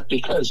mean that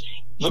because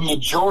the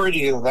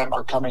majority of them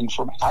are coming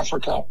from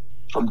Africa,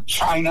 from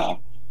China,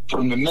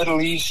 from the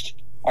Middle East,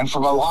 and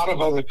from a lot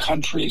of other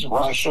countries,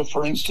 Russia,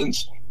 for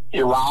instance,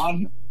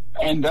 Iran,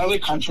 and other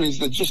countries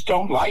that just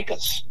don't like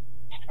us.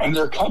 And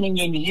they're coming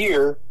in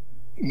here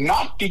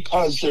not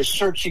because they're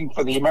searching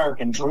for the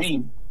American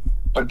dream,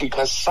 but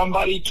because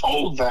somebody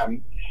told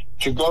them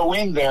to go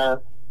in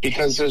there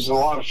because there's a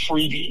lot of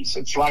freebies.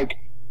 It's like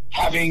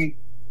having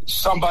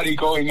somebody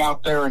going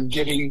out there and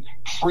giving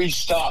free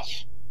stuff,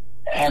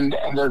 and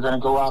they're going to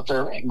go out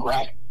there and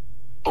grab it.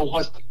 But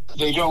what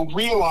they don't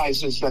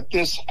realize is that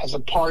this, as a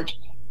part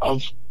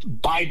of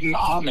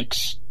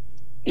Bidenomics,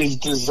 is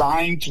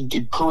designed to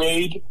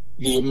degrade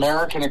the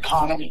American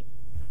economy,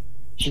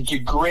 to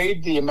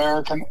degrade the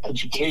American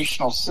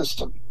educational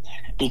system,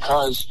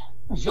 because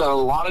there are a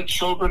lot of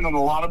children and a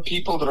lot of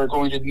people that are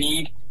going to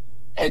need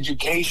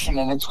education,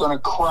 and it's going to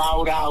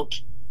crowd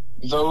out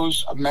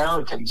those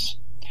Americans,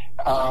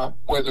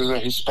 whether they're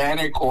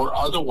Hispanic or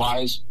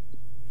otherwise,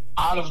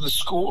 out of the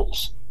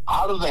schools,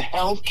 out of the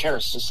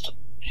healthcare system.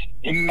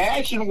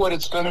 Imagine what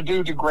it's going to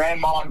do to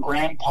grandma and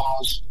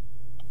grandpa's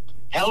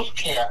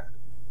healthcare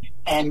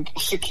and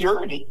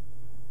security,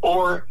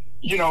 or,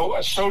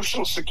 a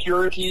social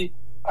security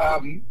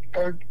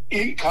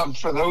income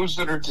for those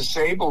that are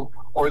disabled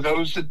or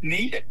those that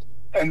need it,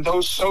 and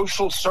those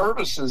social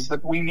services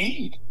that we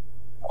need.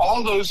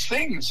 All those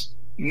things,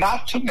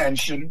 not to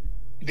mention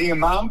the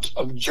amount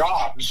of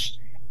jobs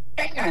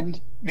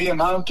and the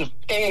amount of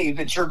pay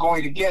that you're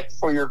going to get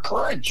for your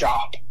current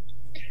job.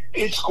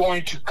 It's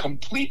going to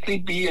completely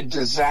be a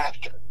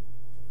disaster.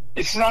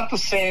 It's not the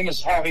same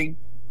as having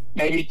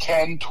maybe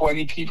 10,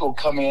 20 people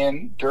come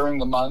in during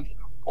the month,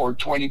 or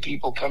 20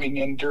 people coming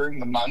in during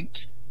the month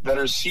that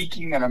are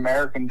seeking an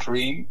American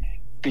dream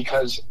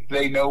because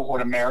they know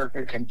what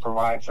America can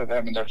provide for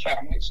them and their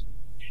families.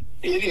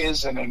 It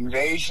is an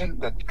invasion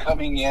that's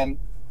coming in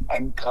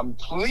and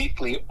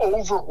completely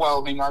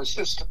overwhelming our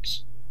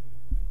systems.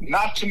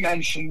 Not to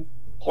mention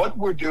what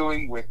we're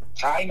doing with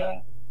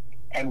China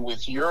and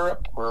with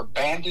Europe. We're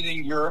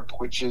abandoning Europe,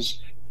 which is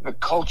the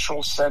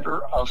cultural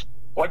center of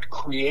what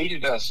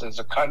created us as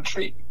a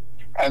country,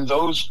 and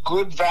those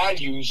good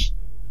values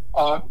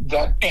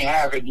that they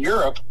have in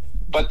Europe,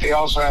 but they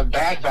also have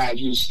bad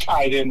values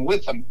tied in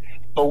with them.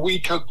 but we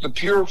took the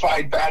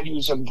purified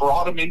values and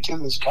brought them into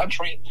this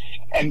country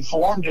and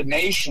formed a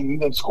nation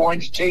that's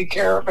going to take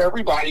care of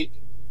everybody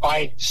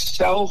by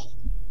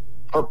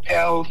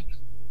self-propelled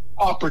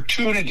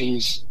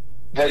opportunities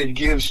that it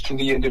gives to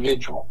the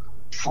individual,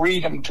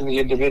 freedom to the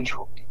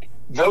individual.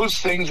 Those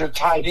things are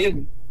tied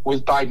in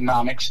with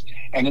Bidenomics,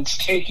 and it's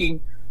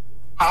taking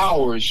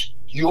ours,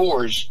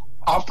 yours,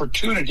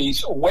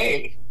 opportunities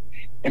away.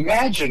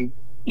 Imagine,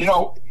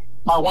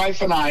 my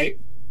wife and I,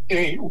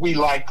 we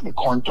like the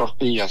corn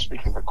tortillas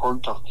because the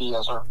corn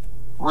tortillas are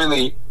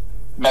really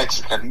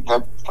Mexican.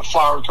 The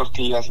flour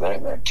tortillas,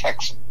 they're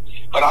Texan.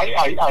 But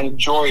I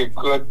enjoy a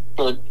good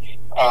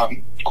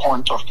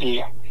corn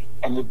tortilla.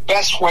 And the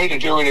best way to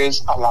do it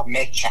is a la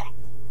mecha.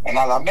 And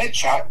a la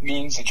mecha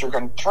means that you're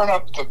going to turn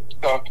up the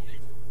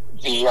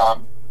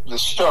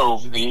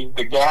stove,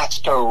 the gas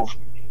stove,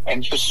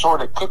 and just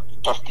sort of cook the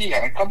tortilla.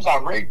 And it comes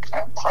out very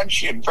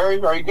crunchy and very,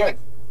 very good.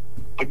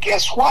 But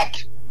guess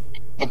what?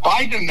 The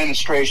Biden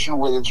administration,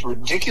 with its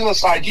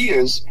ridiculous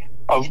ideas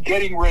of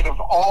getting rid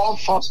of all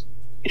fuss,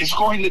 is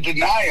going to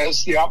deny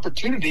us the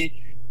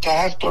opportunity to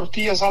have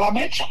tortillas a la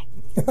mecha.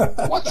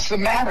 What's the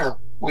matter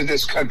with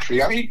this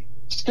country? I mean,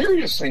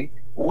 seriously,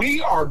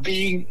 we are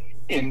being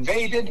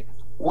invaded.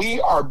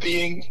 We are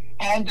being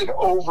handed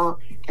over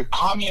to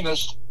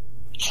communist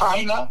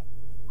China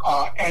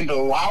and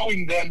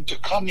allowing them to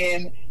come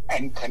in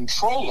and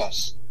control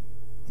us.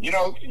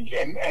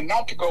 And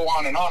not to go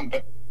on and on,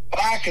 but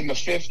back in the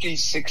 50s,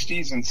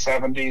 60s, and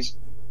 70s,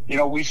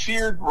 we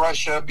feared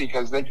Russia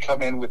because they'd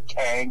come in with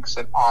tanks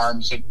and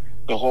arms and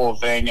the whole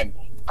thing and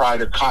try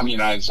to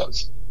communize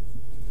us.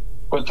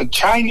 What the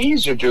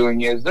Chinese are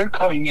doing is they're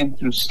coming in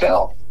through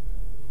stealth.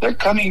 They're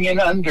coming in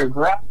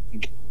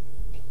underground.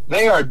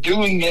 They are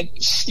doing it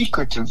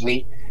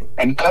secretively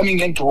and coming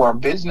into our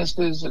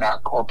businesses and our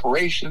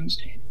corporations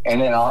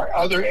and in our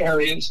other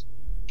areas,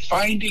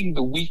 finding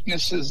the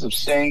weaknesses of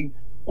saying,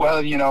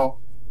 well,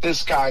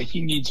 this guy,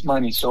 he needs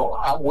money, so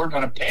we're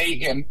going to pay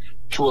him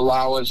to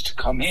allow us to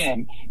come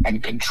in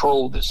and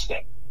control this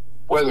thing.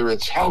 Whether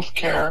it's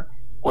healthcare,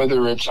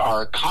 whether it's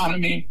our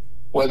economy,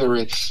 whether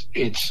it's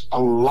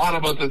a lot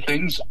of other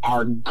things,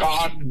 our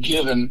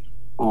God-given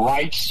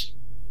rights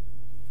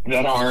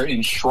that are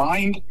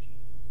enshrined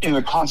in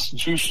the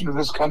Constitution of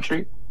this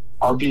country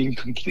are being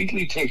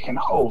completely taken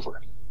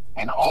over.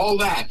 And all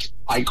that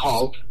I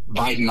call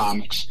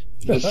Bidenomics,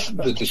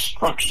 the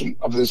destruction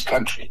of this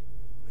country.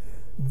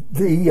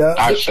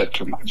 I've said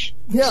too much.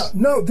 Yeah,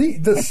 no,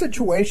 the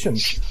situation,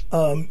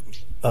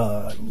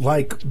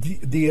 like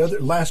the other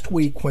last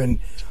week when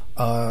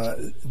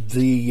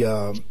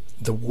the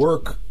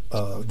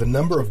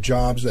number of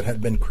jobs that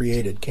had been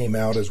created came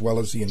out, as well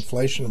as the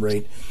inflation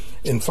rate.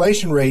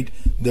 Inflation rate,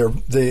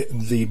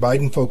 the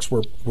Biden folks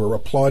were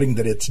applauding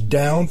that it's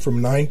down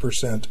from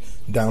 9%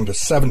 down to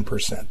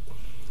 7%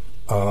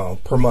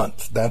 per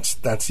month.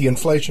 That's the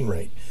inflation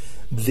rate.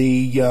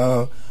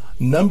 The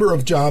number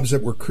of jobs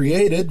that were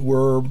created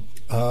were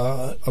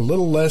a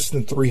little less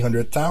than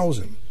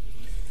 300,000.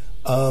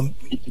 All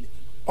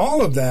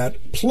of that,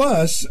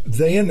 plus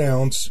they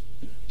announce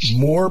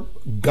more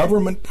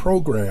government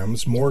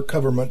programs, more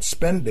government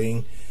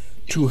spending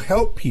to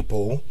help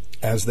people,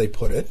 as they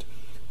put it,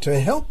 to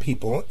help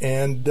people.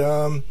 And,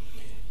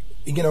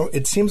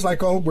 it seems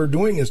like all we're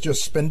doing is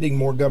just spending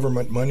more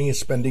government money,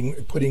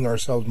 putting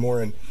ourselves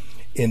more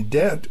in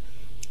debt.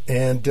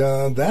 And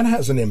that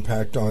has an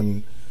impact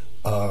on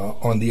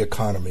the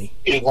economy.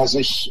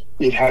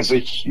 It has a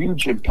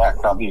huge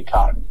impact on the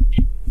economy.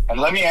 And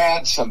let me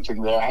add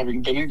something there,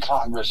 having been in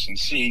Congress and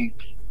seeing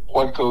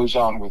what goes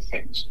on with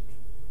things,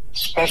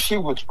 especially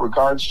with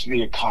regards to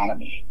the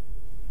economy.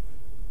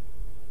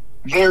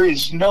 There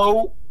is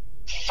no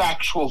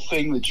factual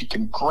thing that you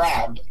can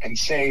grab and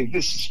say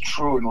this is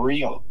true and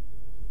real.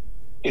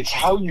 It's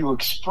how you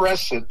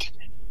express it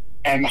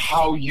and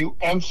how you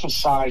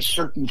emphasize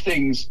certain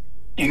things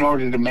in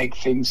order to make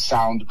things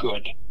sound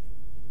good.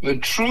 The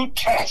true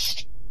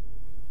test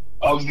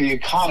of the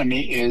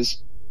economy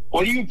is,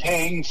 what are you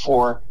paying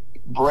for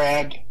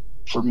bread,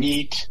 for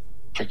meat,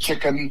 for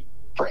chicken,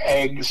 for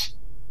eggs,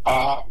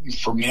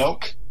 for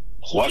milk?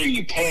 What are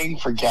you paying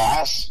for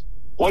gas?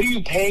 What are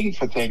you paying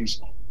for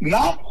things?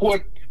 Not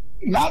what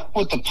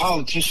the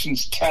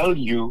politicians tell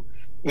you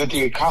that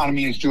the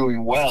economy is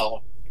doing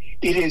well.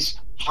 It is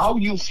how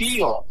you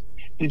feel.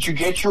 Did you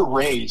get your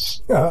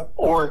raise?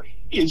 Or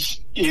if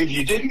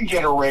you didn't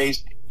get a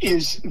raise,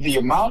 is the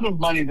amount of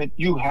money that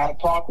you had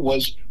thought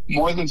was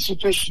more than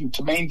sufficient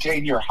to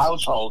maintain your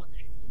household,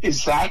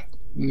 is that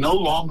no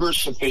longer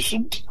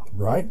sufficient?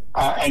 Right.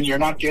 And you're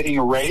not getting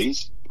a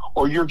raise?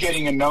 Or you're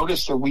getting a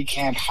notice that we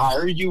can't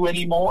hire you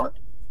anymore?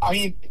 I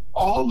mean,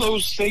 all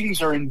those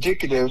things are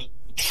indicative,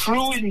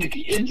 true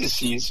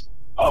indices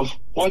of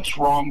what's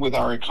wrong with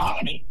our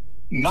economy,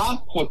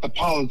 not what the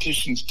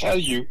politicians tell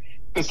you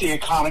that the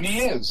economy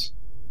is.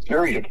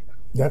 Period.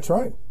 That's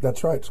right.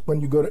 That's right. It's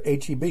when you go to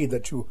HEB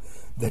that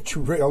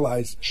you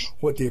realize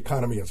what the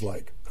economy is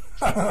like,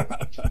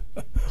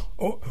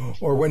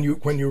 or when you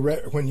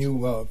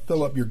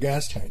fill up your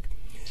gas tank.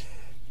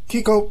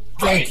 Kiko,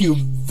 thank you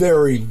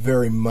very,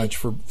 very much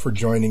for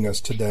joining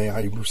us today.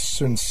 I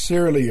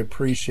sincerely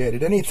appreciate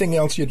it. Anything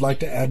else you'd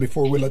like to add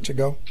before we let you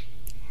go?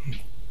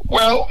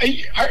 Well,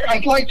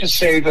 I'd like to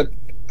say that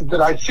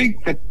I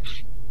think that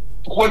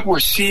what we're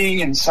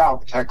seeing in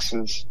South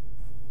Texas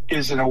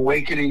is an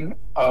awakening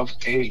of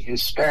a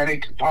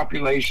Hispanic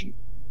population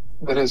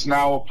that is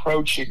now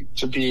approaching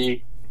to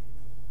be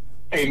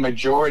a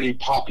majority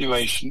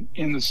population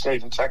in the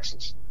state of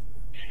Texas.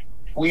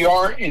 We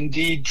are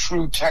indeed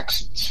true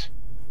Texans.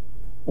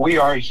 We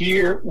are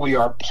here. We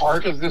are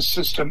part of this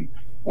system.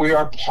 We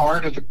are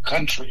part of the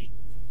country.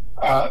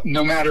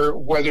 No matter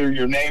whether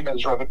your name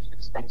is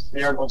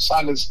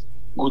Gonzalez,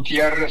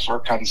 Gutierrez,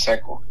 or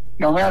Canseco,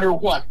 no matter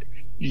what,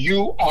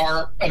 you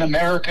are an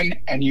American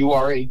and you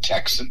are a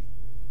Texan.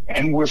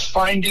 And we're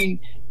finding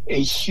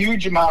a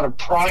huge amount of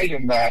pride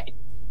in that.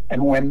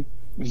 And when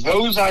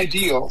those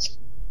ideals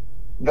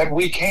that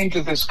we came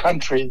to this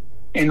country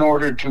in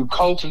order to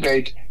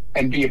cultivate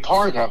and be a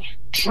part of,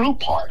 true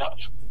part of,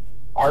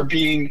 are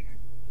being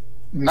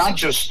not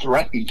just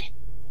threatened,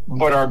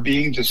 but are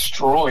being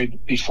destroyed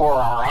before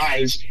our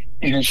eyes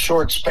in a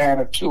short span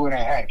of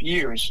 2.5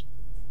 years,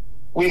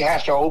 we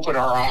have to open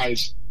our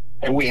eyes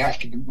and we have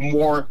to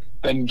more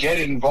than get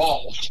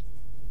involved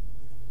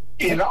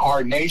in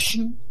our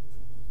nation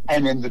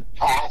and in the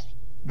path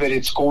that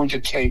it's going to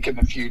take in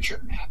the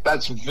future.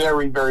 That's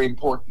very, very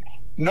important.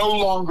 No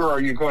longer are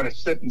you going to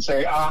sit and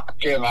say,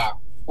 que va,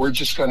 we're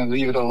just going to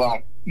leave it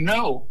alone.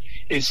 No,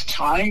 it's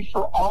time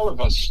for all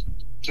of us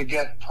to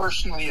get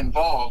personally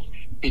involved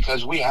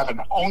because we have an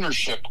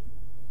ownership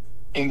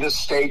in this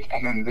state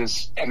and in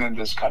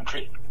this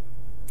country.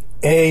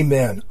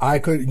 Amen.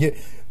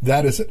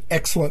 That is an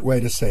excellent way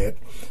to say it.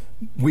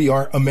 We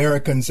are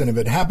Americans, and if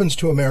it happens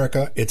to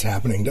America, it's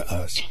happening to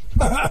us.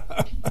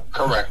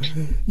 Correct.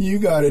 You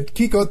got it.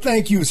 Kiko,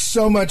 thank you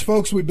so much,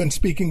 folks. We've been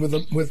speaking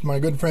with my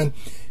good friend,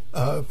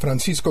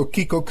 Francisco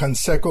Kiko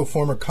Canseco,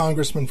 former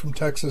congressman from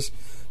Texas.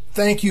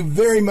 Thank you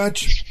very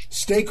much.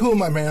 Stay cool,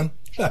 my man.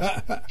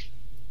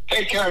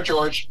 Take care,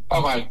 George.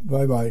 Bye-bye.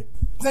 Bye-bye.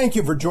 Thank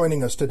you for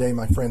joining us today,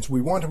 my friends. We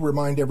want to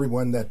remind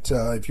everyone that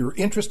if you're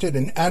interested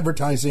in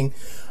advertising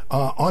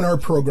on our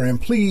program,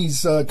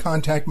 please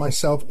contact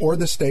myself or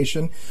the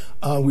station.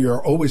 We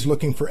are always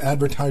looking for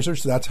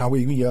advertisers. That's how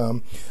we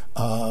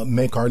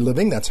make our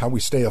living. That's how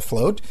we stay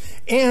afloat.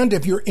 And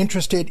if you're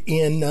interested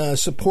in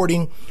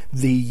supporting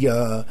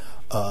the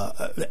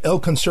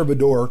El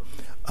Conservador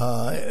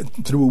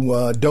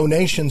through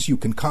donations, you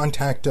can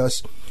contact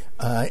us.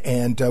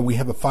 And we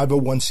have a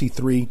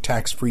 501c3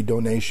 tax-free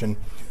donation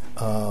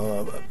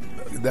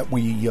that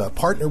we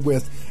partner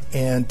with.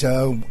 And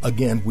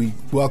again, we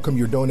welcome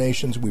your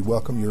donations. We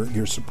welcome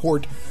your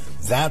support.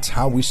 That's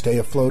how we stay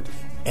afloat.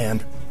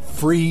 And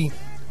free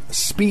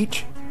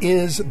speech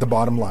is the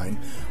bottom line.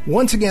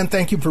 Once again,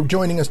 thank you for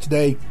joining us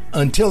today.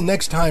 Until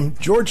next time,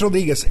 George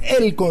Rodriguez,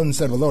 El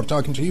Conservador,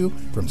 talking to you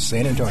from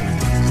San Antonio.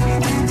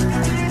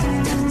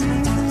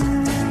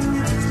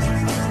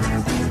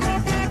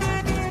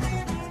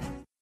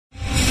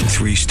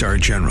 3-star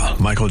General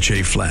Michael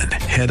J. Flynn,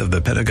 head of the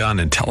Pentagon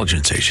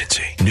Intelligence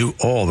Agency, knew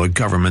all the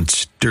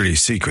government's dirty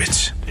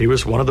secrets. He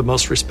was one of the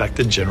most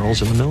respected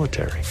generals in the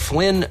military.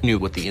 Flynn knew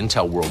what the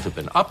intel world had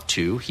been up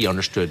to. He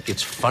understood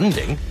its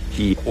funding.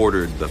 He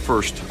ordered the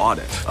first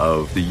audit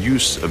of the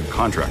use of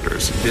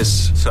contractors.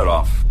 This set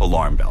off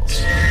alarm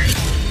bells.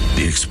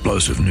 The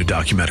explosive new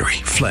documentary,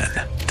 Flynn,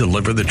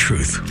 Deliver the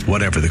Truth,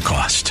 Whatever the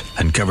Cost,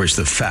 uncovers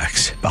the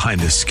facts behind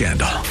this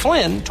scandal.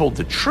 Flynn told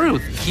the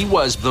truth. He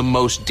was the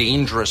most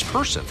dangerous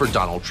person for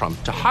Donald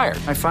Trump to hire.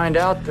 I find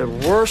out the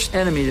worst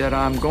enemy that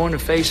I'm going to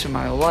face in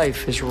my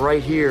life is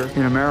right here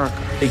in America.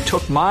 They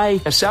took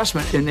my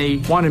assessment and they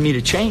wanted me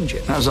to change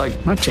it. And I was like,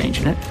 I'm not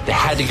changing it. They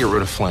had to get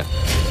rid of Flynn.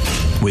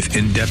 With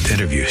in-depth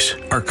interviews,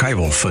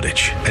 archival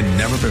footage, and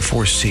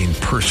never-before-seen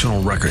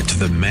personal records of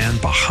the man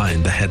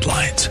behind the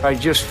headlines. I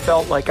just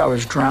felt like I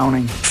was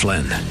drowning.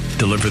 Flynn,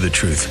 Deliver the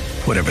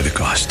Truth, Whatever the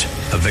Cost.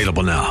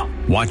 Available now.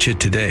 Watch it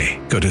today.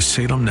 Go to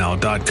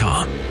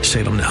salemnow.com.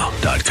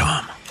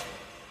 salemnow.com.